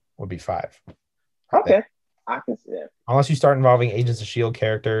Pietro would be 5. Okay. I can see that. Unless you start involving Agents of S.H.I.E.L.D.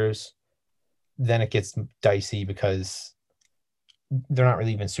 characters, then it gets dicey because they're not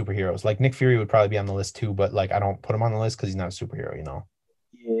really even superheroes. Like Nick Fury would probably be on the list too, but like I don't put him on the list because he's not a superhero, you know?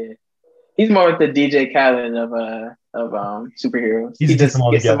 Yeah. He's more like the DJ Khaled of superheroes. He just gets them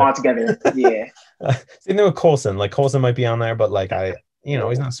all together. Yeah. Same thing with Coulson. Like Coulson might be on there, but like he's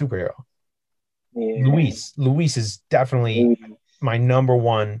not a superhero. Yeah. Luis is definitely my number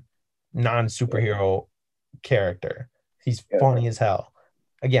one non-superhero character. He's funny as hell.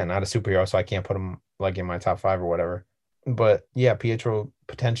 Again, not a superhero, so I can't put him like in my top 5 or whatever. But yeah, Pietro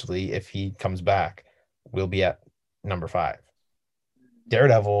potentially, if he comes back, will be at number 5.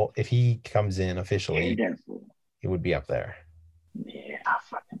 Daredevil, if he comes in officially, he would be up there. Yeah, I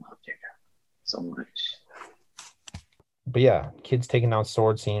fucking love Daredevil so much. But yeah, kids taking down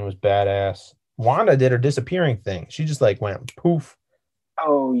sword scene was badass. Wanda did her disappearing thing. She just like went poof.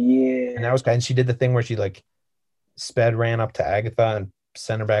 Oh yeah. And that was and she did the thing where she like ran up to Agatha and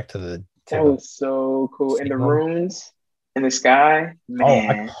sent her back to the that was so cool. In the runes in the sky.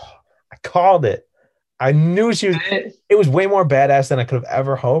 Man. Oh, I called it. I knew she was it was way more badass than I could have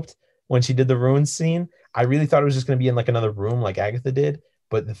ever hoped when she did the runes scene. I really thought it was just gonna be in like another room like Agatha did.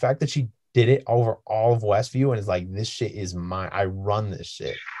 But the fact that she did it over all of Westview and is like, this shit is mine. I run this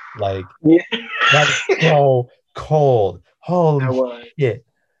shit. Like, that's so cold. Holy shit.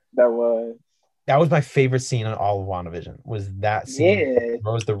 That was my favorite scene on all of WandaVision. Was that scene? Yeah.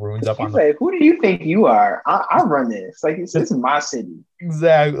 Throws the runes up on. Like, who do you think you are? I run this. Like, this is my city.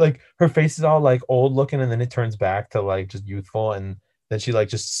 Exactly. Like her face is all like old looking, and then it turns back to like just youthful, and then she like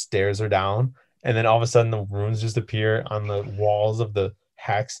just stares her down. and then all of a sudden the runes just appear on the walls of the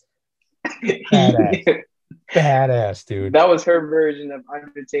hex. Badass. Badass, dude. That was her version of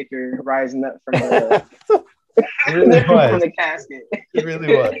Undertaker rising up from the It really from was. the casket. It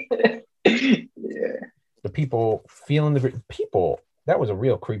really was. Yeah. The people feeling the people. That was a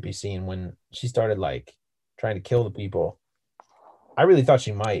real creepy scene when she started like trying to kill the people. I really thought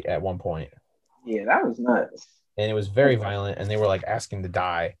she might at one point, Yeah, that was nuts. and it was very violent. And they were like asking to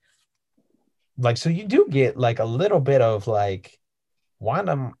die. Like, so you do get like a little bit of like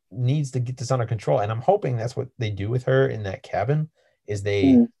Wanda needs to get this under control, and I'm hoping that's what they do with her in that cabin. Is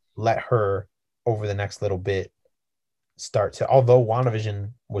they let her over the next little bit start to, although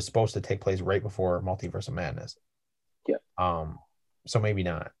WandaVision was supposed to take place right before Multiverse of Madness. Yeah. So maybe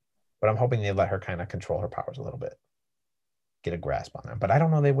not. But I'm hoping they let her kind of control her powers a little bit. Get a grasp on them. But I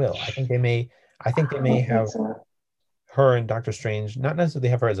don't know they will. I think they may have her and Doctor Strange, not necessarily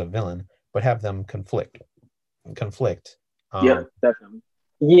have her as a villain, but have them conflict. Yeah, definitely.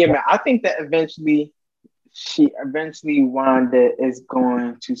 Yeah, man. I think that eventually Wanda is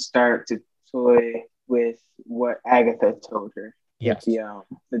going to start to toy with what Agatha told her. Yes. The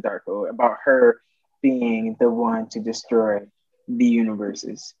Darkhold, about her being the one to destroy the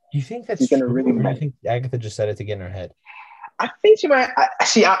universes. Do you think that's true? Really, or do you think Agatha just said it to get in her head? I think she might.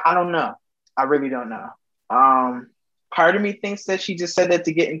 I don't know. I really don't know. Part of me thinks that she just said that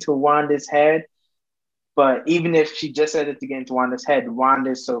to get into Wanda's head. But even if she just said it to get into Wanda's head,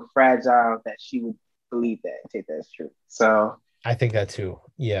 Wanda's so fragile that she would believe that and take that as true. So I think that too.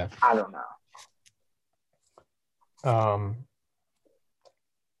 Yeah. I don't know.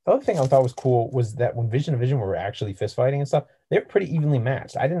 The other thing I thought was cool was that when Vision and Vision were actually fist fighting and stuff, they were pretty evenly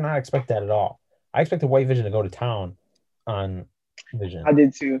matched. I did not expect that at all. I expected White Vision to go to town on Vision. I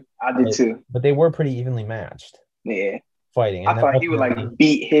did too. But they were pretty evenly matched. Yeah. Fighting. And I thought he would like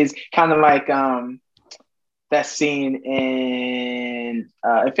beat his, kind of like that scene in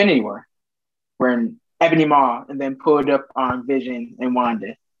Infinity War when Ebony Maw and then pulled up on Vision and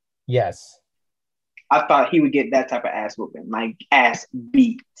Wanda. Yes. I thought he would get that type of ass whooping, like ass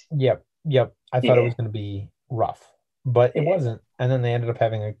beat. Yep. I thought it was going to be rough, but it wasn't. And then they ended up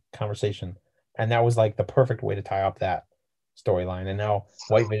having a conversation, and that was like the perfect way to tie up that storyline. And now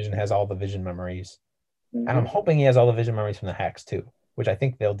White Vision has all the Vision memories, and I'm hoping he has all the Vision memories from the Hex too, which I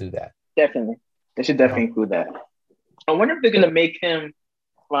think they'll do that. Definitely, they should definitely include that. I wonder if they're going to make him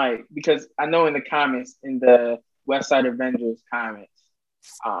like, because I know in the comics, in the West Side Avengers comics,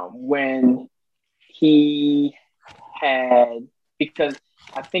 when he had, because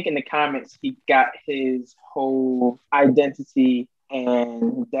I think in the comics he got his whole identity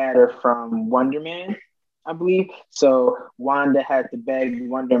and data from Wonder Man, I believe. So Wanda had to beg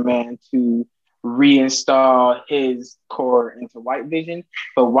Wonder Man to reinstall his core into White Vision,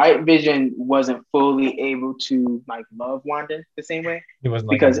 but White Vision wasn't fully able to like love Wanda the same way. He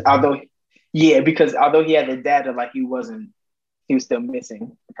wasn't, because although he had the data, like he was still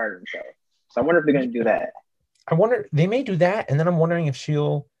missing a part of himself. So I wonder if they're going to do that. I wonder, they may do that, and then I'm wondering if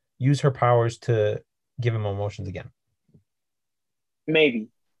she'll use her powers to give him emotions again. Maybe.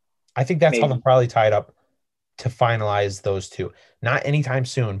 I think that's how they'll probably tie it up to finalize those two. Not anytime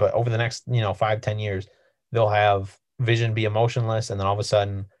soon, but over the next 5-10 years, they'll have Vision be emotionless, and then all of a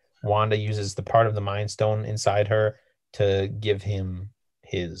sudden Wanda uses the part of the Mind Stone inside her to give him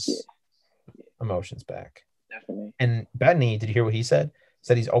his emotions back. Definitely. And Bettany, did you hear what he said?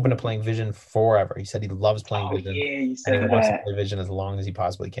 Said he's open to playing Vision forever. He said he loves playing Vision. Yeah, you said and he wants to play Vision as long as he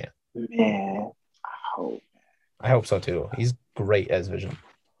possibly can. Man, I hope so too. He's great as Vision.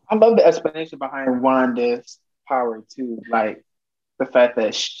 I love the explanation behind Wanda's power too. Like the fact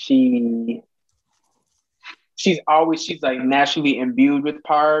that she's like naturally imbued with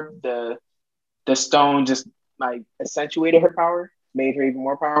power. The stone just like accentuated her power, made her even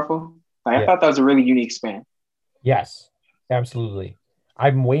more powerful. I thought that was a really unique spin. Yes, absolutely.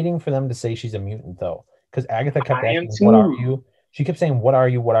 I'm waiting for them to say she's a mutant though, because Agatha kept asking, "What are you?" She kept saying, "What are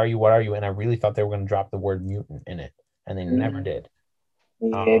you? What are you? What are you?" And I really thought they were going to drop the word mutant in it, and they never did.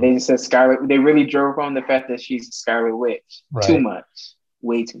 Yeah, they just said Scarlet. They really drove on the fact that she's a Scarlet Witch. Right. Too much,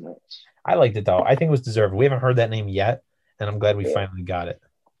 way too much. I liked it though. I think it was deserved. We haven't heard that name yet, and I'm glad we finally got it.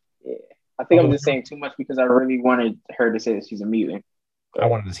 Yeah, I think I'm just saying too much because I really wanted her to say that she's a mutant. I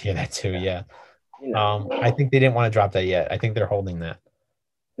wanted to hear that too. Yeah. I think they didn't want to drop that yet. I think they're holding that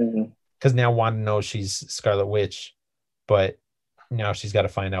because now Wanda knows she's Scarlet Witch, but now she's got to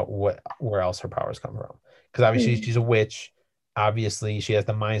find out where else her powers come from. Because obviously she's a witch. Obviously she has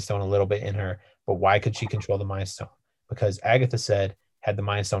the Mind Stone a little bit in her, but why could she control the Mind Stone? Because Agatha said had the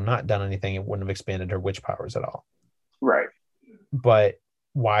Mind Stone not done anything, it wouldn't have expanded her witch powers at all. Right. But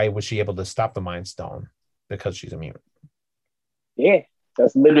why was she able to stop the Mind Stone? Because she's immune. Yeah,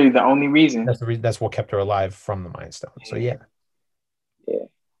 that's literally the only reason. That's the reason. That's what kept her alive from the Mind Stone. So yeah.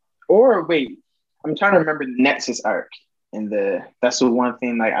 Or wait, I'm trying to remember the Nexus arc, and that's the one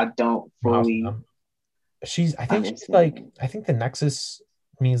thing like I don't fully. I think the Nexus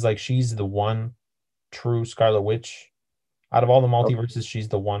means like she's the one true Scarlet Witch out of all the multiverses. She's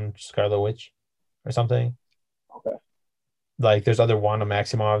the one Scarlet Witch, or something. Okay. Like there's other Wanda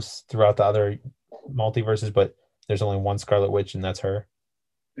Maximoffs throughout the other multiverses, but there's only one Scarlet Witch, and that's her.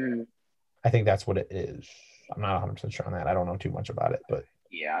 I think that's what it is. I'm not 100% sure on that. I don't know too much about it, but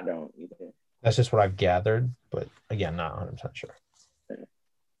yeah, I don't either. That's just what I've gathered, but again, not 100% sure.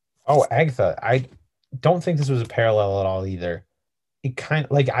 Oh, Agatha. I don't think this was a parallel at all either. It kind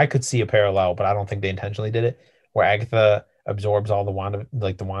of like I could see a parallel, but I don't think they intentionally did it. Where Agatha absorbs all the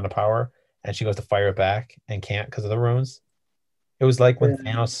Wanda power, and she goes to fire it back and can't because of the runes. It was like when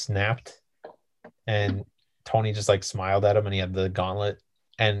Thanos snapped, and Tony just like smiled at him, and he had the gauntlet,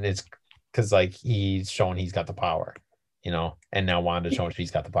 and it's because like he's showing he's got the power, and now Wanda's showing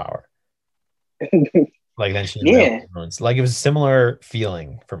she's got the power. Like then she runes. Like it was a similar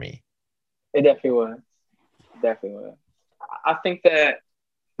feeling for me. It definitely was. I think that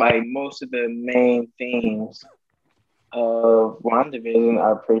like most of the main themes of WandaVision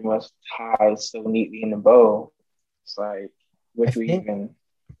are pretty much tied so neatly in the bow. It's like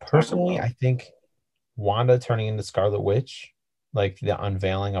I think Wanda turning into Scarlet Witch, like the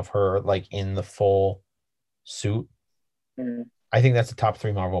unveiling of her like in the full suit. Mm-hmm. I think that's a top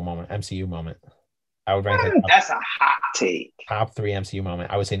 3 Marvel moment, MCU moment. I would rank that's a hot take. Top 3 MCU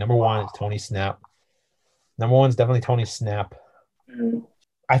moment. I would say number 1 is Tony Snap. Number 1 is definitely Tony Snap. Mm-hmm.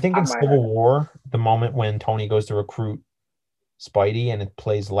 I think in Civil War, the moment when Tony goes to recruit Spidey and it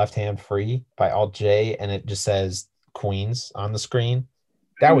plays Left Hand Free by Alt J and it just says Queens on the screen.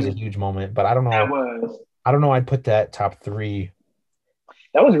 That was a huge moment, but I don't know. I don't know. I'd put that top 3.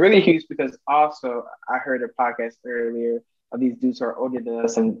 That was really huge because also I heard a podcast earlier of these dudes who are older than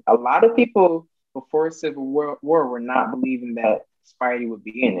us, and a lot of people before Civil War were not believing that Spidey would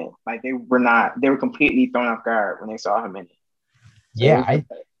be in it. Like they were completely thrown off guard when they saw him in it. So yeah,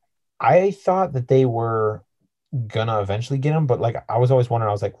 I thought that they were gonna eventually get him, but like I was always wondering,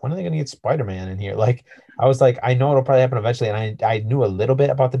 I was like, when are they gonna get Spider-Man in here? Like I was like, I know it'll probably happen eventually, and I knew a little bit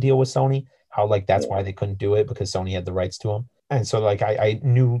about the deal with Sony, how like that's why they couldn't do it because Sony had the rights to him, and so like I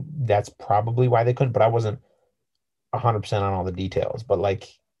knew that's probably why they couldn't, but I wasn't 100% on all the details, but like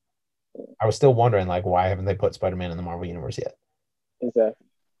I was still wondering like why haven't they put Spider-Man in the Marvel universe yet? Exactly.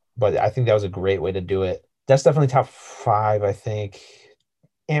 But I think that was a great way to do it. That's definitely top 5, I think.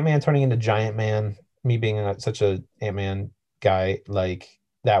 Ant-Man turning into Giant Man, me being such a Ant-Man guy, like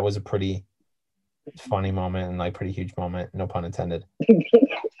that was a pretty funny moment and like pretty huge moment, no pun intended.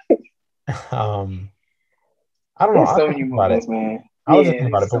 I don't know. So many moments, man. I was thinking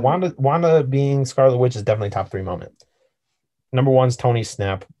about it, but Wanda being Scarlet Witch is definitely top 3 moment. Number 1's Tony's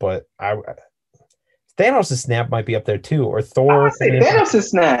snap, but Thanos' snap might be up there too, or Thor. Thanos'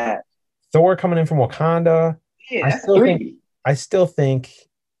 snap. Thor coming in from Wakanda. Yeah, that's 3. I still think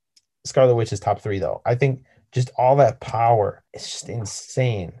Scarlet Witch is top 3 though. I think just all that power is just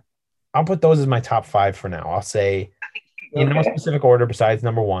insane. I'll put those as my top 5 for now. I'll say in no specific order besides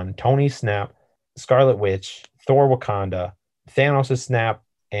number 1, Tony Snap, Scarlet Witch, Thor Wakanda, Thanos' snap,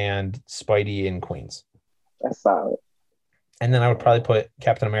 and Spidey in Queens. That's solid. And then I would probably put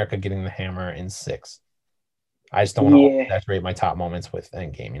Captain America getting the hammer in 6. I just don't want to saturate my top moments with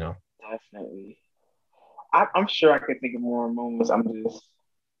Endgame, Definitely. I'm sure I could think of more moments. I'm just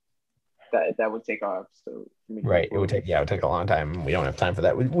that would take off. So right, it would take a long time. We don't have time for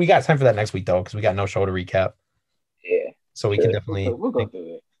that. We got time for that next week though, because we got no show to recap. Yeah. So we can definitely we'll go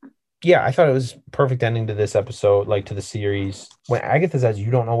through it. Yeah, I thought it was perfect ending to this episode, like to the series. When Agatha says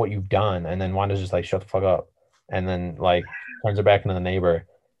you don't know what you've done, and then Wanda's just like, shut the fuck up, and then like turns her back into the neighbor.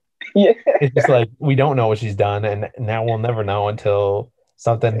 Yeah. It's just like we don't know what she's done, and now we'll never know until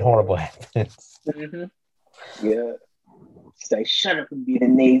something horrible happens. Mm-hmm. Yeah. She's like, shut up and be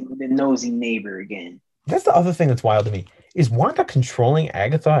the nosy neighbor again. That's the other thing that's wild to me. Is Wanda controlling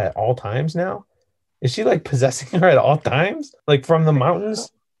Agatha at all times now? Is she like possessing her at all times? Like from the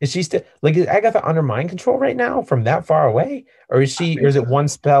mountains? Is she still like is Agatha under mind control right now from that far away? Or is it one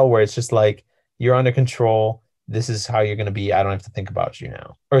spell where it's just like you're under control? This is how you're gonna be. I don't have to think about you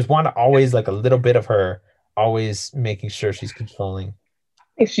now. Or is Wanda always like a little bit of her always making sure she's controlling?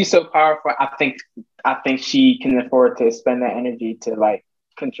 I think she's so powerful. I think she can afford to spend that energy to like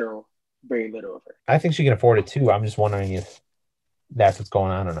control very little of her. I think she can afford it too. I'm just wondering if that's what's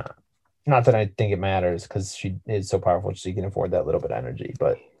going on or not. Not that I think it matters because she is so powerful she can afford that little bit of energy,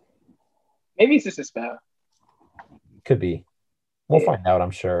 but Maybe it's just a spell. could be. We'll Yeah. find out,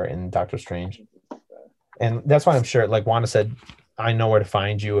 I'm sure, in Doctor Strange. And that's why I'm sure, like Wanda said, I know where to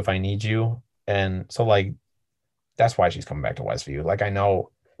find you if I need you. And so, like, that's why she's coming back to Westview. Like, I know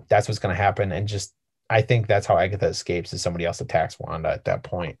that's what's going to happen. And just, I think that's how Agatha escapes is somebody else attacks Wanda at that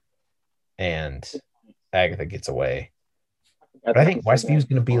point, and Agatha gets away. But I think Westview is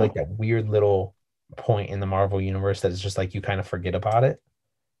going to be like that weird little point in the Marvel universe that is just like you kind of forget about it.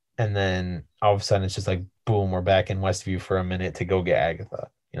 And then all of a sudden it's just like, boom, we're back in Westview for a minute to go get Agatha,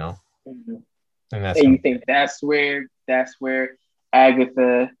 you know? Mm-hmm. And that's and you think that's where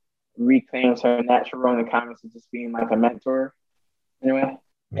Agatha reclaims her natural role in the comics of just being like a mentor anyway.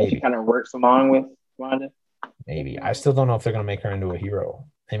 And she maybe, kind of works along with Wanda. maybe. I still don't know if they're going to make her into a hero.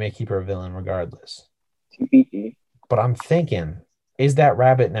 They may keep her a villain regardless. TBD. But I'm thinking, is that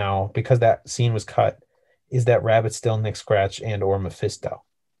rabbit now, because that scene was cut, is that rabbit still Nick Scratch and or Mephisto?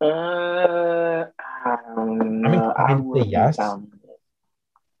 I don't know. I'm inclined to say yes.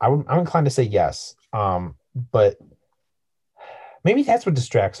 I'm inclined to say yes. But maybe that's what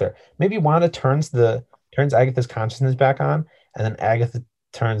distracts her. Maybe Wanda turns Agatha's consciousness back on, and then Agatha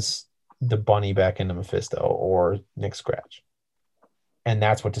turns the bunny back into Mephisto or Nick Scratch. And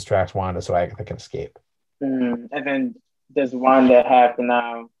that's what distracts Wanda so Agatha can escape. And then does Wanda have to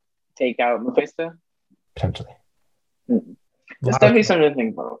now take out Mephisto? Potentially. That's definitely something to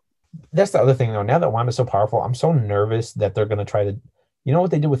think about. That's the other thing, though. Now that Wanda's so powerful, I'm so nervous that they're going to try to, you know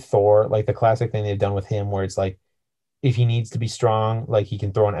what they did with Thor, like the classic thing they've done with him, where it's like, if he needs to be strong, like he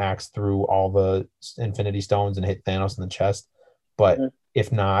can throw an axe through all the Infinity Stones and hit Thanos in the chest. But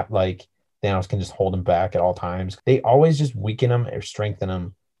if not, like Thanos can just hold him back at all times. They always just weaken him or strengthen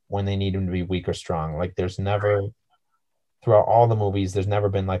him when they need him to be weak or strong. Like there's never, throughout all the movies, there's never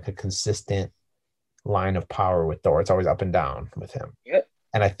been like a consistent line of power with Thor. It's always up and down with him. Yep.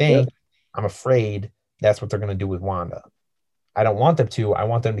 And I think, I'm afraid that's what they're going to do with Wanda. I don't want them to. I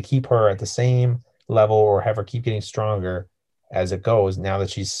want them to keep her at the same level or have her keep getting stronger as it goes now that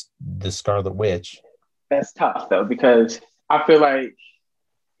she's the Scarlet Witch. That's tough, though, because I feel like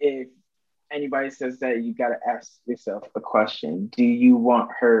if anybody says that, you got to ask yourself a question. Do you want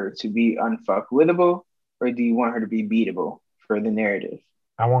her to be unfuckwittable, or do you want her to be beatable for the narrative?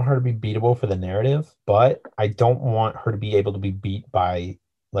 I want her to be beatable for the narrative, but I don't want her to be able to be beat by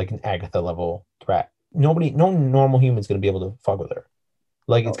like an Agatha level threat. No normal human's going to be able to fuck with her.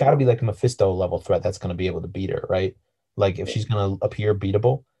 Like it's got to be like a Mephisto level threat that's going to be able to beat her, right? Like if she's going to appear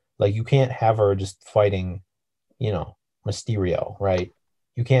beatable, like you can't have her just fighting, Mysterio, right?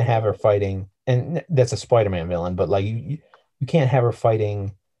 You can't have her fighting, and that's a Spider-Man villain, but like you can't have her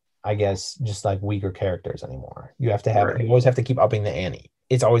fighting, I guess, just like weaker characters anymore. You have to have, you always have to keep upping the ante.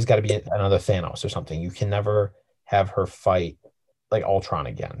 It's always got to be another Thanos or something. You can never have her fight like Ultron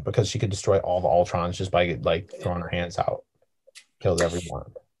again because she could destroy all the Ultrons just by like throwing her hands out, kills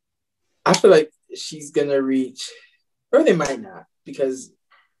everyone. I feel like she's gonna reach, or they might not, because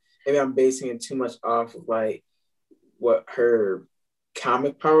maybe I'm basing it too much off of like what her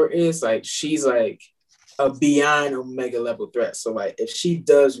comic power is. Like she's like a beyond Omega level threat. So like if she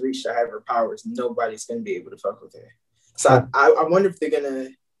does reach the height of her powers, nobody's gonna be able to fuck with her. So I wonder if they're gonna,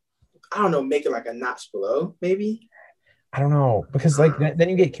 I don't know, make it like a notch below, maybe. I don't know, because like then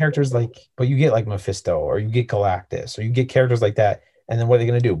you get characters like, but you get like Mephisto or you get Galactus or you get characters like that, and then what are they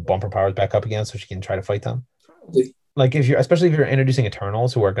gonna do? Bump her powers back up again so she can try to fight them? Probably. Like especially if you're introducing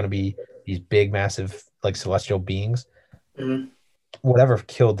Eternals who are gonna be these big, massive like celestial beings, whatever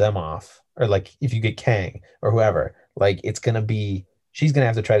killed them off, or like if you get Kang or whoever, like it's gonna be, she's gonna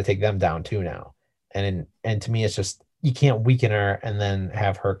have to try to take them down too now, and to me it's just, you can't weaken her and then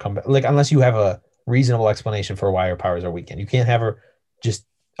have her come back, like unless you have a reasonable explanation for why her powers are weakened. You can't have her just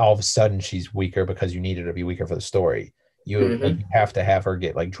all of a sudden she's weaker because you need her to be weaker for the story. You have to have her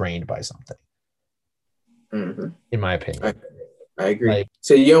get like drained by something. In my opinion, I agree. Like,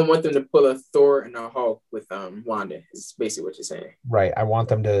 so you don't want them to pull a Thor and a Hulk with Wanda. Is basically what you're saying, right? I want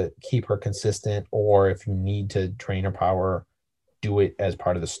them to keep her consistent, or if you need to drain her power, do it as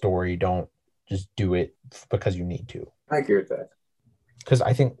part of the story. Don't just do it because you need to. I agree with that. Because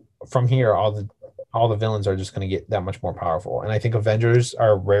I think from here, all the villains are just going to get that much more powerful. And I think Avengers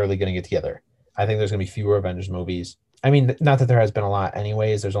are rarely going to get together. I think there's going to be fewer Avengers movies. I mean, not that there has been a lot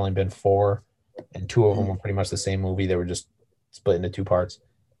anyways. There's only been 4, and 2 of them were pretty much the same movie. They were just split into 2 parts.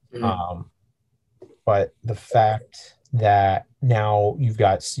 But the fact that now you've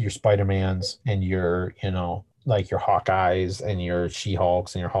got your Spider-Mans and your, like your Hawkeyes and your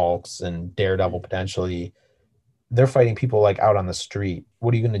She-Hulks and your Hulks and Daredevil potentially, they're fighting people like out on the street.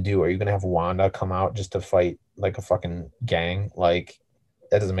 What are you gonna do? Are you gonna have Wanda come out just to fight like a fucking gang? Like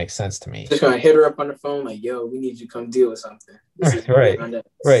that doesn't make sense to me. Just gonna hit her up on the phone, like, "Yo, we need you to come deal with something." This is Right.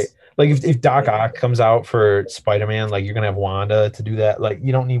 Right. Like if Doc Yeah. Ock comes out for Spider-Man, like you're gonna have Wanda to do that. Like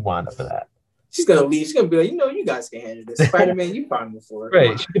you don't need Wanda for that. She's gonna leave. She's gonna be like, you guys can handle this. Spider-Man, you fought before.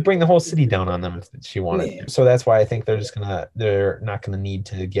 Right. She could bring the whole city down on them if she wanted Yeah. to. So that's why I think they're not gonna need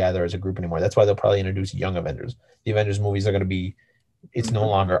to gather as a group anymore. That's why they'll probably introduce young Avengers. The Avengers movies are gonna be it's no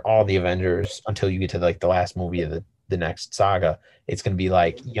longer all the Avengers until you get to like the last movie of the next saga. It's gonna be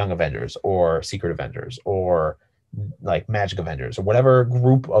like Young Avengers or Secret Avengers or like Magic Avengers or whatever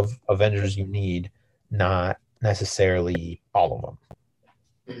group of Avengers you need, not necessarily all of them.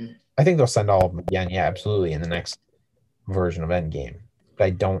 Mhm. I think they'll send all of them again, yeah, absolutely, in the next version of Endgame. But I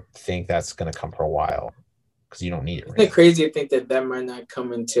don't think that's going to come for a while because you don't need it. Isn't it crazy to think that might not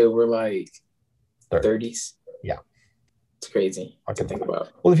come until we're like 30s? Yeah. It's crazy to think about.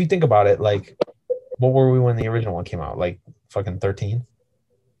 Well, if you think about it, like, what were we when the original one came out? Like, fucking 13?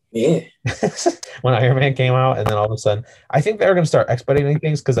 Yeah. When Iron Man came out, and then all of a sudden, I think they're going to start expediting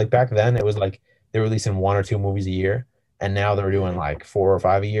things because, like, back then it was like they were releasing 1 or 2 movies a year, and now they're doing like 4 or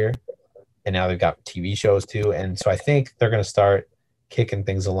 5 a year. And now they've got TV shows too. And so I think they're going to start kicking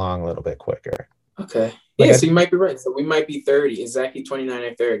things along a little bit quicker. Okay. Like Yeah, so you might be right. So we might be 30, exactly 29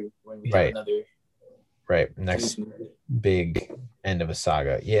 or 30 when we have another. Right. Next big end of a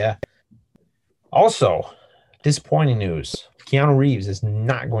saga. Yeah. Also, disappointing news. Keanu Reeves is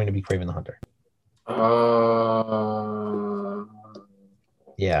not going to be Kraven the Hunter.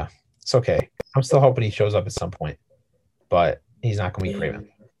 Yeah. It's okay. I'm still hoping he shows up at some point. But he's not going to be Kraven.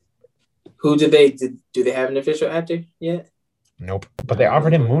 Who do they have an official actor yet? Nope. But they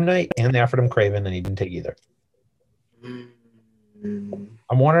offered him Moon Knight and they offered him Kraven, and he didn't take either. I'm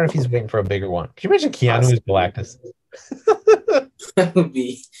wondering if he's waiting for a bigger one. Can you imagine Keanu as Galactus? That would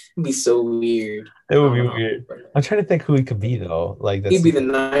be so weird. It would be weird. I'm trying to think who he could be though. Like he'd be the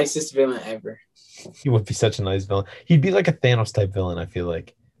nicest villain ever. He would be such a nice villain. He'd be like a Thanos type villain. I feel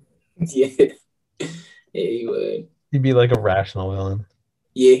like. Yeah, he would. He'd be like a rational villain.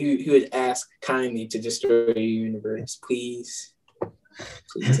 Yeah, he would ask kindly to destroy the universe. Please,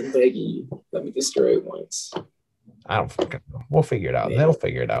 I'm begging you, let me destroy it once. I don't fucking know. We'll figure it out. Yeah. They'll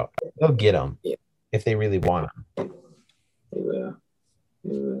figure it out. They'll get him if they really want him. They will.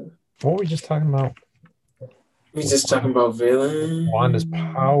 What were we just talking about? We're just talking about villains. Wanda's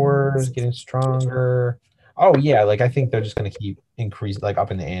powers getting stronger. Oh yeah, like I think they're just gonna keep increasing, like up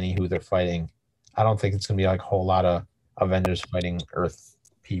in the ante who they're fighting. I don't think it's gonna be like a whole lot of Avengers fighting Earth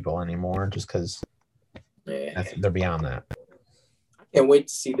people anymore, just because they're beyond that. I can't wait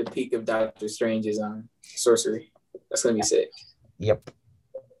to see the peak of Doctor Strange's sorcery. That's gonna be sick. Yep.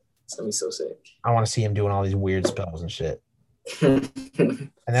 It's gonna be so sick. I want to see him doing all these weird spells and shit.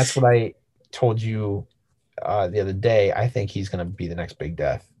 And that's what I told you the other day. I think he's gonna be the next big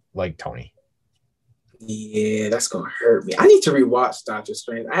death, like Tony. Yeah, that's gonna hurt me. I need to rewatch Doctor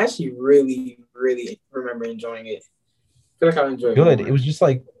Strange. I actually really, really remember enjoying it. I feel like I enjoyed it. Good. It was just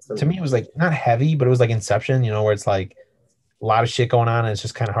like, to me, it was like not heavy, but it was like Inception, where it's like a lot of shit going on and it's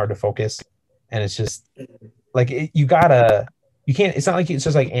just kind of hard to focus. And it's just like you can't, it's not like it's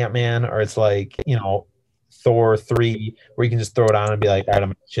just like Ant-Man or it's like, Thor 3 where you can just throw it on and be like, all right, I'm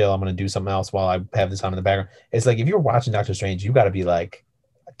gonna chill, I'm gonna do something else while I have this on in the background. It's like if you're watching Doctor Strange, you got to be like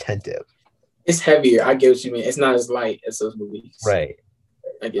attentive. It's heavier. I get what you mean. It's not as light as those movies. Right.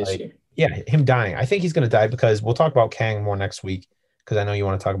 I get you. Yeah, him dying. I think he's going to die because we'll talk about Kang more next week because I know you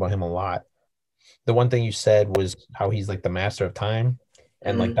want to talk about him a lot. The one thing you said was how he's like the master of time.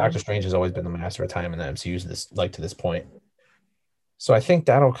 And like Doctor Strange has always been the master of time in the MCU to this point. So I think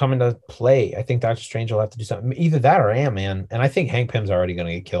that'll come into play. I think Doctor Strange will have to do something. Either that or Ant-Man. And I think Hank Pym's already going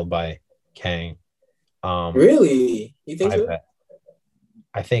to get killed by Kang. Really? You think so?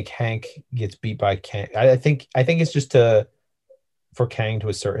 I think Hank gets beat by Kang. I think it's just for Kang to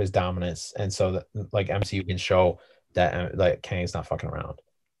assert his dominance, and so that like MCU can show that like Kang's not fucking around.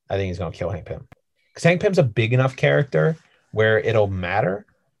 I think he's gonna kill Hank Pym because Hank Pym's a big enough character where it'll matter,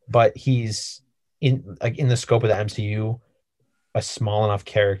 but he's in the scope of the MCU, a small enough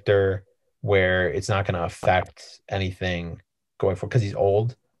character where it's not gonna affect anything going forward because he's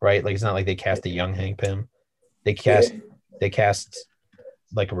old, right? Like it's not like they cast a young Hank Pym. They cast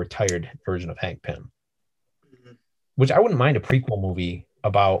like a retired version of Hank Pym. Which I wouldn't mind a prequel movie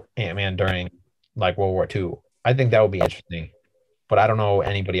about Ant-Man during like World War II. I think that would be interesting. But I don't know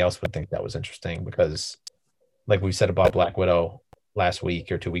anybody else would think that was interesting because like we said about Black Widow last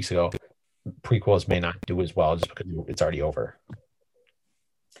week or 2 weeks ago, prequels may not do as well just because it's already over.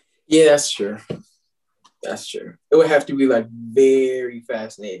 Yeah, that's true. That's true. It would have to be like very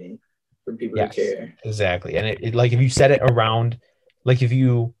fascinating for people to Yes, care. exactly. And it like if you set it around, like if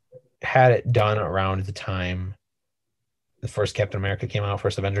you had it done around the time the first Captain America came out,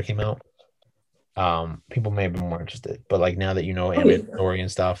 first Avenger came out, people may have been more interested. But like now that you know Ant-Man's story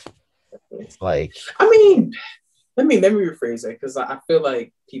and stuff, it's like I mean, let me rephrase that because I feel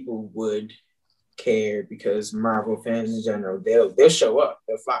like people would care because Marvel fans in general, they'll show up,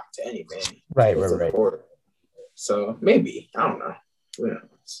 they'll flock to anything. right. So maybe I don't know. Who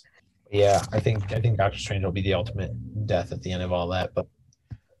knows? Yeah, I think Doctor Strange will be the ultimate death at the end of all that. But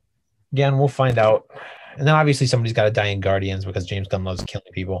again, we'll find out. And then obviously somebody's got to die in Guardians because James Gunn loves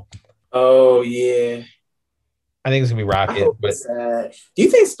killing people. Oh yeah. I think it's gonna be Rocket, but do you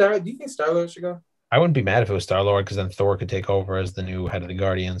think Star-Lord should go? I wouldn't be mad if it was Star-Lord because then Thor could take over as the new head of the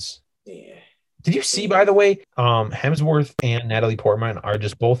Guardians. Yeah. Did you see, by the way, Hemsworth and Natalie Portman are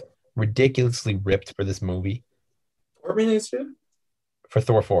just both ridiculously ripped for this movie. Portman is too? For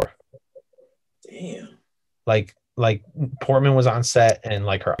Thor 4. Damn. Like Portman was on set and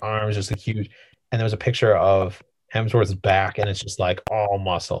like her arms just like huge, and there was a picture of Hemsworth's back and it's just like all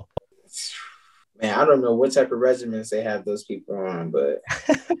muscle. Man, I don't know what type of regimens they have those people on, but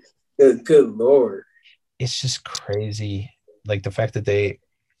good Lord. It's just crazy. Like the fact that they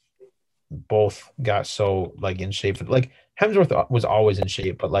both got so like in shape. Like Hemsworth was always in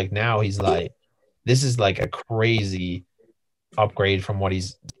shape, but like now he's like, this is like a crazy upgrade from what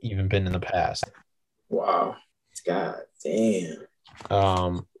he's even been in the past. Wow. God damn.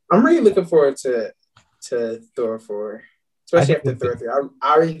 I'm really looking forward to Thor 4. Especially after Thor 3.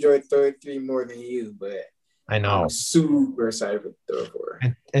 I enjoyed Thor 3 more than you, but I know. I'm super excited for Thor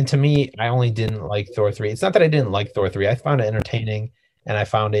 4. And to me, I only didn't like Thor 3. It's not that I didn't like Thor 3. I found it entertaining and I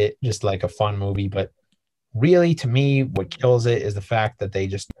found it just like a fun movie. But really, to me, what kills it is the fact that they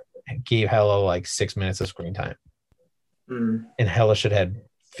just gave Hela like 6 minutes of screen time. And Hela should have had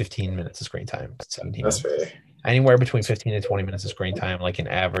 15 minutes of screen time, 17 That's minutes. fair. Anywhere between 15 and 20 minutes of screen time, like an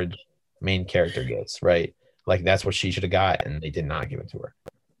average main character gets, right? Like that's what she should have got, and they did not give it to her.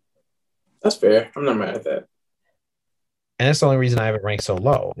 That's fair. I'm not mad at that. And that's the only reason I have it ranked so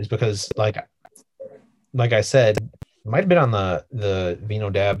low is because, like I said, it might have been on the Vino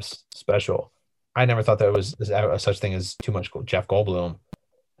Dabs special. I never thought there was such thing as too much Jeff Goldblum,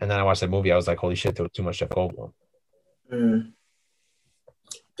 and then I watched that movie. I was like, holy shit, there was too much Jeff Goldblum.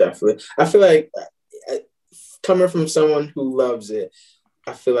 Definitely. I feel like coming from someone who loves it,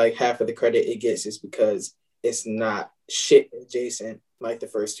 I feel like half of the credit it gets is because it's not shit adjacent like the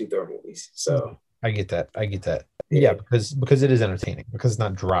first two Thor movies. So I get that. Yeah, because it is entertaining, because it's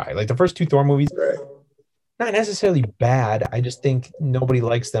not dry. Like the first two Thor movies, right. Not necessarily bad. I just think nobody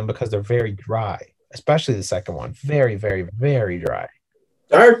likes them because they're very dry, especially the second one. Very, very, very dry.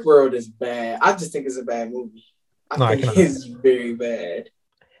 Dark World is bad. I just think it's a bad movie. I think it's very bad.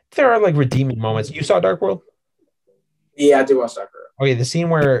 There are like redeeming moments. You saw Dark World? Yeah, I did watch Dark World. Okay, the scene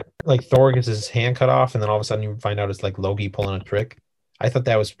where like Thor gets his hand cut off and then all of a sudden you find out it's like Loki pulling a trick. I thought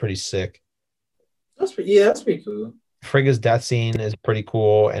that was pretty sick. That's pretty cool. Frigga's death scene is pretty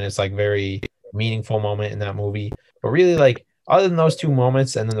cool, and it's like very meaningful moment in that movie. But really, like other than those two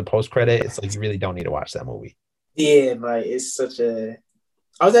moments and then the post credit, it's like you really don't need to watch that movie. Yeah, like it's such a.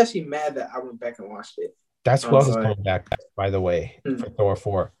 I was actually mad that I went back and watched it. That's who else is coming back, by the way, for Thor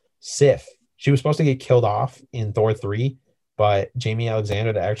 4. Sif. She was supposed to get killed off in Thor 3, but Jamie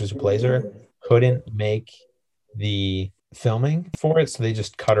Alexander, the actress who plays her, couldn't make the filming for it, so they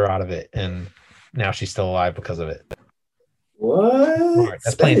just cut her out of it, and now she's still alive because of it. What?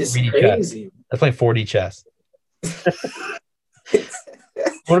 That's playing 3D chess. That's playing 4D chess.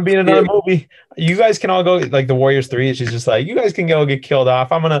 Want to be in another movie? You guys can all go like the Warriors 3. And she's just like, you guys can go get killed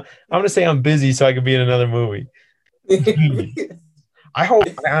off. I'm gonna say I'm busy so I can be in another movie. I hope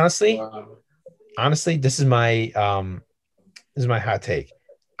honestly, this is my hot take.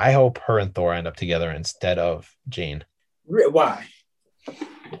 I hope her and Thor end up together instead of Jane. Why?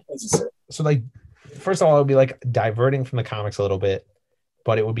 So like, first of all, it would be like diverting from the comics a little bit,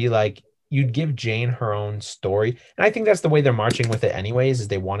 but it would be like you'd give Jane her own story. And I think that's the way they're marching with it anyways, is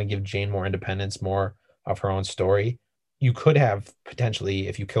they want to give Jane more independence, more of her own story. You could have potentially,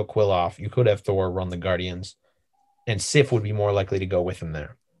 if you kill Quill off, you could have Thor run the Guardians, and Sif would be more likely to go with him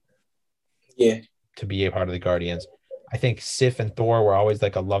there. Yeah. To be a part of the Guardians. I think Sif and Thor were always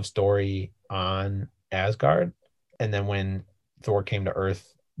like a love story on Asgard. And then when Thor came to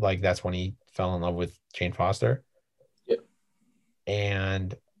Earth, like that's when he fell in love with Jane Foster. Yep.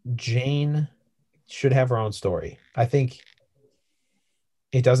 And Jane should have her own story. I think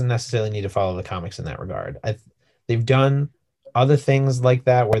it doesn't necessarily need to follow the comics in that regard. They've done other things like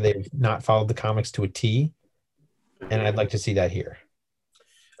that where they've not followed the comics to a T, and I'd like to see that here.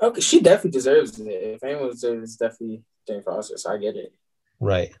 Okay, she definitely deserves it. If anyone deserves it, it's definitely Jane Foster. So I get it.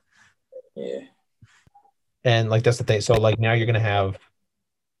 Right. Yeah. And like that's the thing. So like now you're gonna have,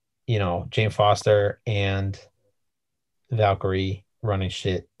 Jane Foster and Valkyrie running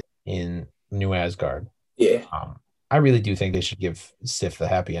shit in New Asgard. Yeah. I really do think they should give Sif the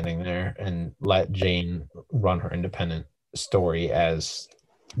happy ending there and let Jane run her independent story as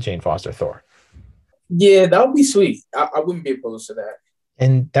Jane Foster Thor. Yeah, that would be sweet. I wouldn't be opposed to that.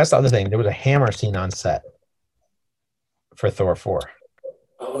 And that's the other thing. There was a hammer scene on set for Thor 4.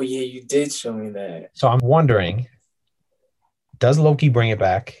 Oh, yeah, you did show me that. So I'm wondering, does Loki bring it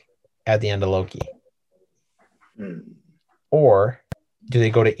back at the end of Loki? Or do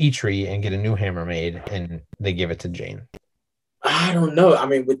they go to Eitri and get a new hammer made and they give it to Jane? I don't know. I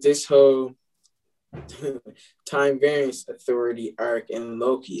mean, with this whole time variance authority arc in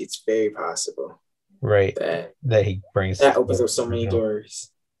Loki, it's very possible. Right. That he brings. That opens up so many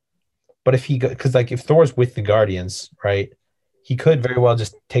doors. But if because like if Thor's with the Guardians, right, he could very well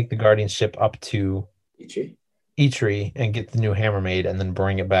just take the Guardian ship up to Eitri and get the new hammer made and then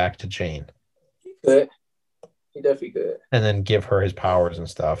bring it back to Jane. He could. He definitely could. And then give her his powers and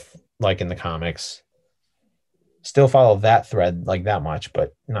stuff, like in the comics. Still follow that thread like that much,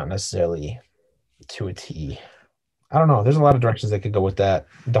 but not necessarily to a T. I don't know. There's a lot of directions they could go with that.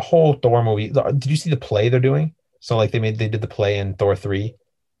 The whole Thor movie. Did you see the play they're doing? So like they did the play in Thor 3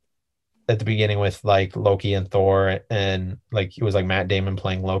 at the beginning with like Loki and Thor, and like it was like Matt Damon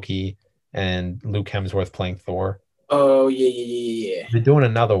playing Loki and Luke Hemsworth playing Thor. Oh yeah. They're doing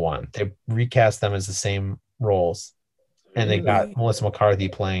another one. They recast them as the same roles, and they got Melissa McCarthy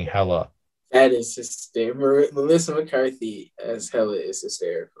playing Hela. That is hysterical. Melissa McCarthy as Hela is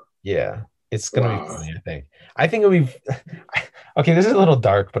hysterical. Yeah, it's gonna be funny. I think it'll be okay. This is a little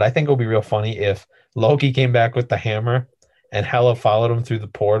dark, but I think it'll be real funny if Loki came back with the hammer and Hela followed him through the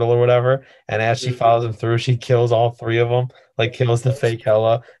portal or whatever. And as she follows him through, she kills all three of them. Like kills the fake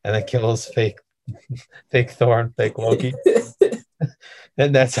Hela and then kills fake Thor and fake Loki.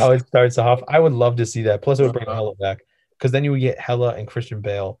 And that's how it starts off. I would love to see that. Plus, it would bring Hela back because then you would get Hela and Christian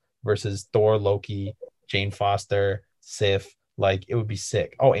Bale versus Thor, Loki, Jane Foster, Sif. Like it would be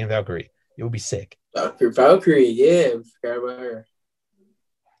sick. Oh, and Valkyrie. It would be sick. Valkyrie, yeah, forgot about her.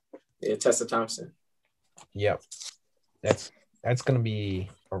 Yeah, Tessa Thompson. Yep, that's gonna be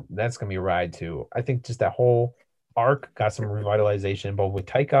a ride too. I think just that whole arc got some revitalization both with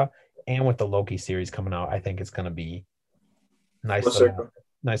Taika and with the Loki series coming out. I think it's gonna be nice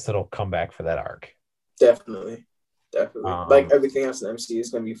little comeback for that arc. Definitely. Like everything else in MCU is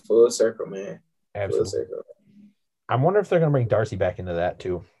gonna be full circle, man. Absolutely. Full circle. I wonder if they're gonna bring Darcy back into that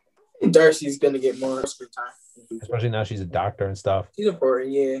too. Darcy's gonna get more screen time, especially now she's a doctor and stuff. She's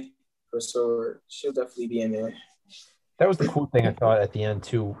important, yeah, for sure. She'll definitely be in there. That was the cool thing I thought at the end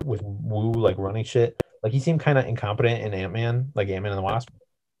too, with Wu like running shit. Like he seemed kind of incompetent in Ant-Man, like Ant-Man and the Wasp.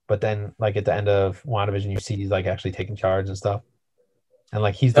 But then, like at the end of WandaVision, you see he's like actually taking charge and stuff. And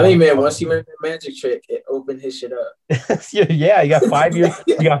like he's. I mean, man, once he learned the magic trick, it opened his shit up. Yeah, he got 5 years.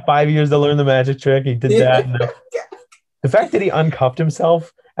 He got 5 years to learn the magic trick. He did that. And the fact that he uncuffed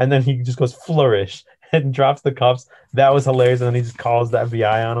himself and then he just goes flourish and drops the cuffs, that was hilarious. And then he just calls the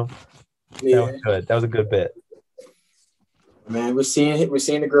FBI on him. Yeah. That was good. That was a good bit. Man, we're seeing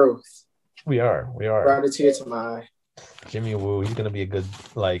the growth. We are. Brought it to you to my Jimmy Woo. He's gonna be a good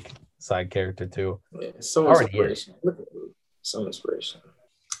like side character too. Yeah, so much inspiration. Look at Woo. So inspiration.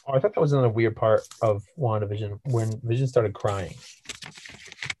 Oh, I thought that was another weird part of WandaVision when Vision started crying.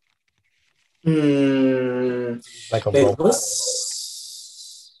 Like a robot.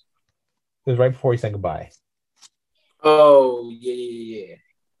 It was right before he said goodbye. Oh, yeah.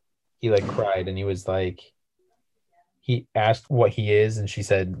 He like cried and he was like, he asked what he is, and she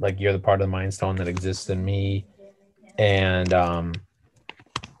said, like, you're the part of the Mind Stone that exists in me. And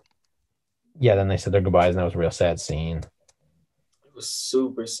yeah, then they said their goodbyes, and that was a real sad scene. It was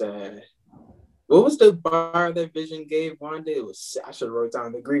super sad. What was the bar that Vision gave Wanda? It was, I should have wrote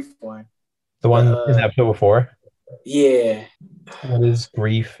down the grief one. The one in the episode before? Yeah. What is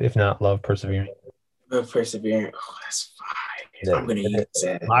grief, if not love persevering? Love persevering. Oh, that's fine. I'm going to use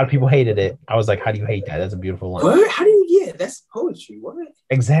that. A lot of people hated it. I was like, how do you hate that? That's a beautiful line. What? How do you, yeah, that's poetry. What?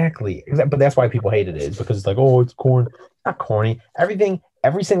 Exactly. But that's why people hated it. It's because it's like, oh, it's corny. It's not corny.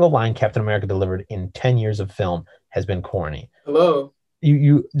 Every single line Captain America delivered in 10 years of film has been corny. Hello.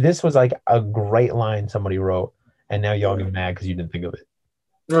 This was like a great line somebody wrote, and now y'all get mad because you didn't think of it.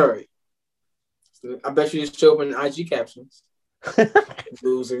 All right. I bet you just show up in IG captions.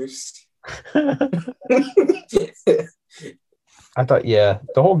 Losers. I thought, yeah,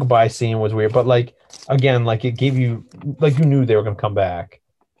 the whole goodbye scene was weird, but like again, like it gave you like you knew they were gonna come back,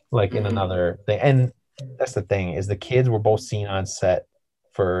 like in Mhm. another thing. And that's the thing is the kids were both seen on set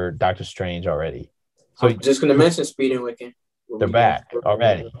for Doctor Strange already, I so was just gonna mention Speed and Wiccan. they're back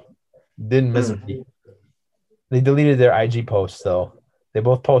already. Didn't miss a Mm. beat. They deleted their IG posts though. They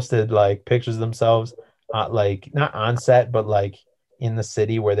both posted like pictures of themselves, like not on set, but like in the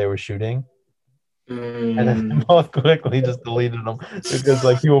city where they were shooting. And then Mm. both quickly just deleted them because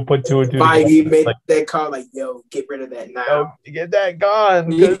like people put two and two together. Feige made Like, that call, like, "Yo, get rid of that yo, now." get that gone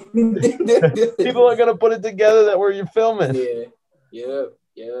because people are gonna put it together that where you're filming. Yeah,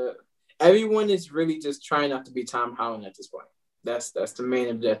 yeah. Everyone is really just trying not to be Tom Holland at this point. That's the main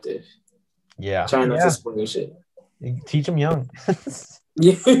objective. Yeah, Trying not yeah. to spoil shit. Teach them young.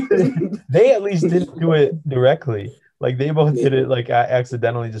 Yeah. They at least didn't do it directly. Like they both did Yeah. it like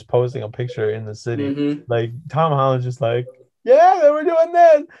accidentally just posting a picture in the city. Mhm. Like Tom Holland's just like, yeah, we're doing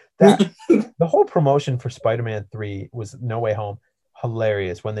this. That the whole promotion for Spider-Man 3 was No Way Home.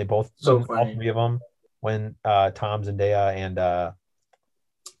 Hilarious when they both So when all funny. three of them, when Tom Zendaya and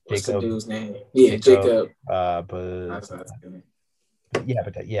What's the Jacob, dude's name? Yeah, Jacob. but That's good. yeah,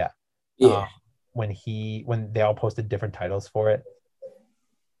 but yeah. Yeah. When they all posted different titles for it.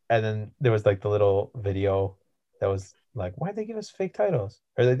 And then there was like the little video that was like, why'd they give us fake titles?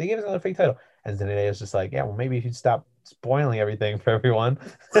 Or they gave us another fake title. And Zendaya was just like, yeah, well, maybe if you'd stop spoiling everything for everyone.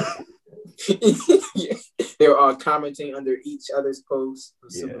 Yeah. They were all commenting under each other's posts. It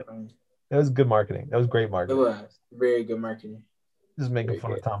was super Yeah. funny. That was good marketing. That was great It marketing. was very good marketing. Just making Very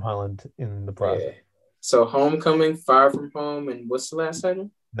fun of good. Tom Holland in the process. Yeah. So Homecoming, Far From Home, and what's the last title?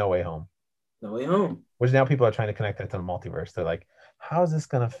 No Way Home. No Way Home. Which now people are trying to connect that to the multiverse. They're like, how's this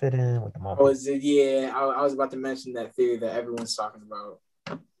going to fit in with the Oh, multiverse? is it? Yeah, I was about to mention that theory that everyone's talking about.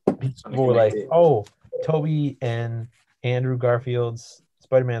 People were like, oh, Toby and Andrew Garfield's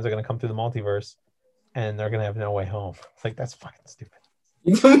Spider-Mans are going to come through the multiverse and they're going to have No Way Home. It's like, that's fucking stupid.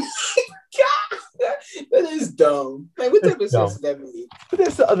 God, that is dumb. Like, what type of It's dumb. sense does that make? But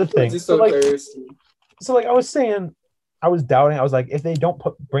that's the other thing. Just So, so like, thirsty. I was saying, I was doubting. I was like, if they don't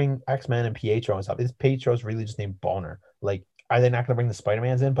bring X-Men and Pietro and stuff, is Pietro's really just named Boner? Like, are they not going to bring the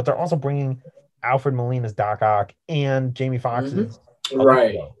Spider-Mans in? But they're also bringing Alfred Molina's Doc Ock and Jamie Foxx's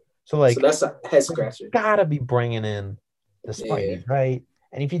Right. Electro. So, like, So that's a head scratcher. gotta be bringing in the Spidey, right?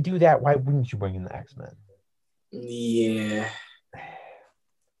 And if you do that, why wouldn't you bring in the X-Men? Yeah.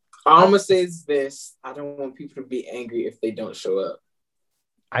 All I'm gonna say is this: I don't want people to be angry if they don't show up.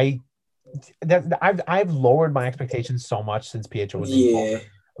 I've lowered my expectations so much since Pietro was in. Yeah.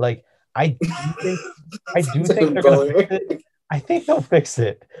 Like I do think they're gonna fix it. I think they'll fix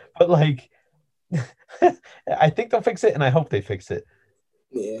it, but like I think they'll fix it, and I hope they fix it.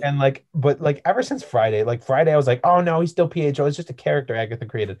 Yeah. And like, but like ever since Friday, I was like, oh no, he's still Pietro. It's just a character Agatha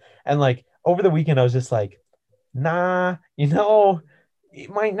created. And like over the weekend, I was just like, nah, it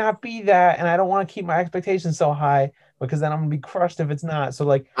might not be that, and I don't want to keep my expectations so high because then I'm gonna be crushed if it's not. So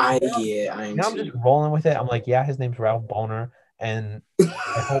like, I'm just rolling with it. I'm like, yeah, his name's Ralph Boner, and I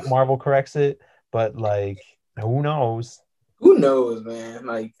hope Marvel corrects it. But like, who knows? Who knows, man?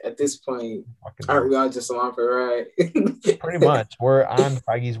 Like at this point, aren't we all just along for a ride? Pretty much, we're on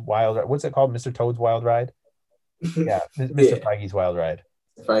Feige's wild ride. What's it called? Mr. Toad's Wild Ride? Yeah, Mr. Feige's Wild Ride.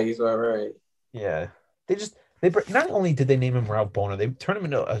 Feige's Wild Ride. Yeah, they not only did they name him Ralph Boner, they turned him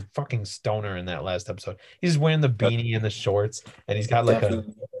into a fucking stoner in that last episode. He's wearing the beanie and the shorts, and he's got like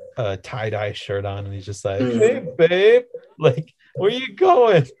a tie-dye shirt on, and he's just like, hey, babe, like, where you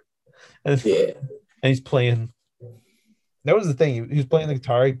going? And he's playing. That was the thing. He was playing the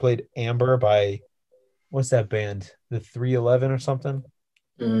guitar. He played Amber by, what's that band? The 311 or something.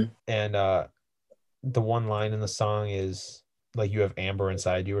 Mm. And the one line in the song is like, you have amber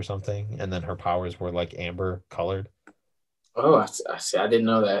inside you or something, and then her powers were like amber colored. Oh, I see. I didn't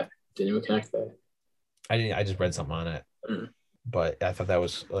know that. Didn't even connect that. I just read something on it. But I thought that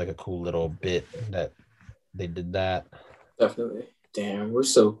was like a cool little bit that they did that. Definitely. Damn, we're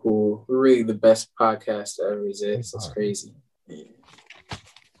so cool. We're really the best podcast that ever exists. It's crazy. Yeah.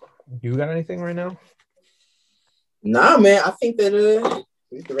 You got anything right now? Nah, man. I think that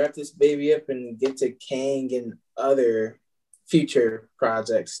we can wrap this baby up and get to Kang and other future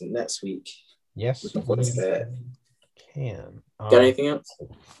projects next week. Yes. What's that? Can. Got anything else?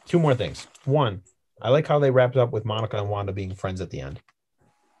 Two more things. One, I like how they wrapped up with Monica and Wanda being friends at the end.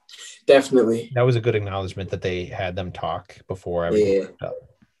 Definitely. That was a good acknowledgement that they had them talk before everything wrapped up.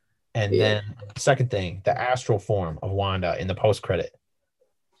 And then second thing, the astral form of Wanda in the post credit.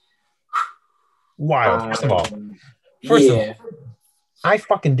 Wild. First of all, I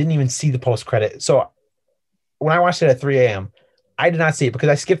fucking didn't even see the post credit. So when I watched it at 3 a.m., I did not see it because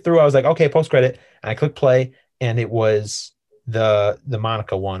I skipped through. I was like, okay, post credit, and I clicked play, and it was the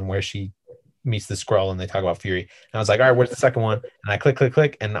Monica one where she meets the Skrull and they talk about Fury. And I was like, all right, where's the second one? And I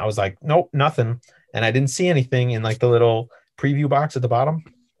click, and I was like, nope, nothing. And I didn't see anything in like the little preview box at the bottom.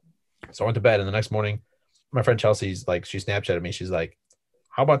 So I went to bed, and the next morning, my friend Chelsea's like, she Snapchatted me. She's like,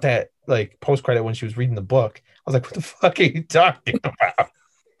 how about that like post credit when she was reading the book? I was like, what the fuck are you talking about?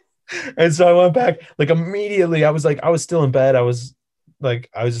 And so I went back like immediately. I was still in bed. I was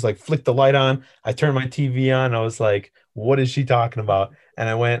just like flicked the light on. I turned my TV on. I was like, what is she talking about? And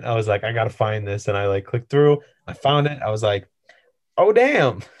I was like, I gotta find this. And I like clicked through. I found it. I was like, oh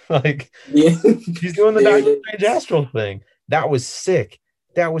damn. Like she's doing the Doctor Strange Astral thing. That was sick.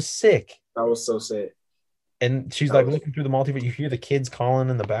 That was so sick. And she's like looking through the multiverse. You hear the kids calling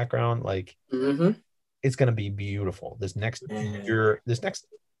in the background. Like it's gonna be beautiful. This next year, this next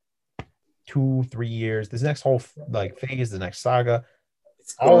 2-3 years, this next whole like phase, the next saga,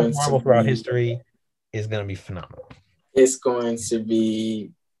 all of Marvel throughout history is going to be phenomenal. It's going to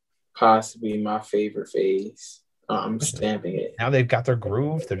be possibly my favorite phase. I'm stamping it. Now they've got their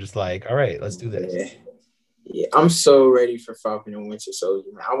groove. They're just like, all right, let's do this. Yeah, I'm so ready for Falcon and Winter Soldier.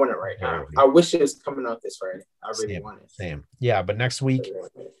 Man. I want it right now. I wish it was coming out this Friday. I really want it. Same. Yeah, but next week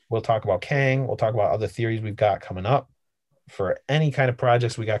we'll talk about Kang. We'll talk about other theories we've got coming up. For any kind of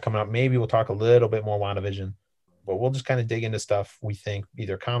projects we got coming up, maybe we'll talk a little bit more WandaVision, but we'll just kind of dig into stuff we think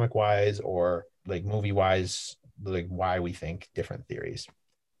either comic wise or like movie wise, like why we think different theories.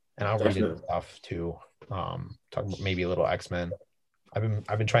 And I'll read into stuff too. Talk about maybe a little X-Men. I've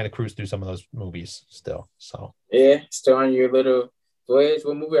been trying to cruise through some of those movies still. So still on your little voyage.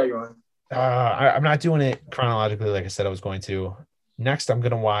 What movie are you on? I'm not doing it chronologically like I said I was going to. Next, I'm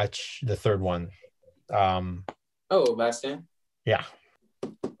gonna watch the third one. Last Stand? Yeah.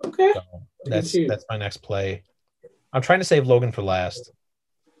 Okay. So that's my next play. I'm trying to save Logan for last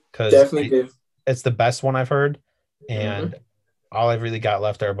because it's the best one I've heard, and all I've really got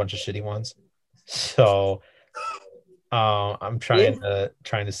left are a bunch of shitty ones. So I'm trying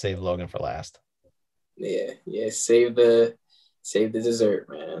to save Logan for last. Yeah. Save the dessert,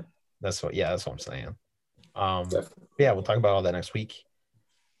 man. That's what I'm saying. Yeah, we'll talk about all that next week.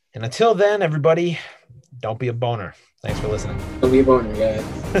 And until then, everybody, don't be a boner. Thanks for listening. Don't be a boner, guys.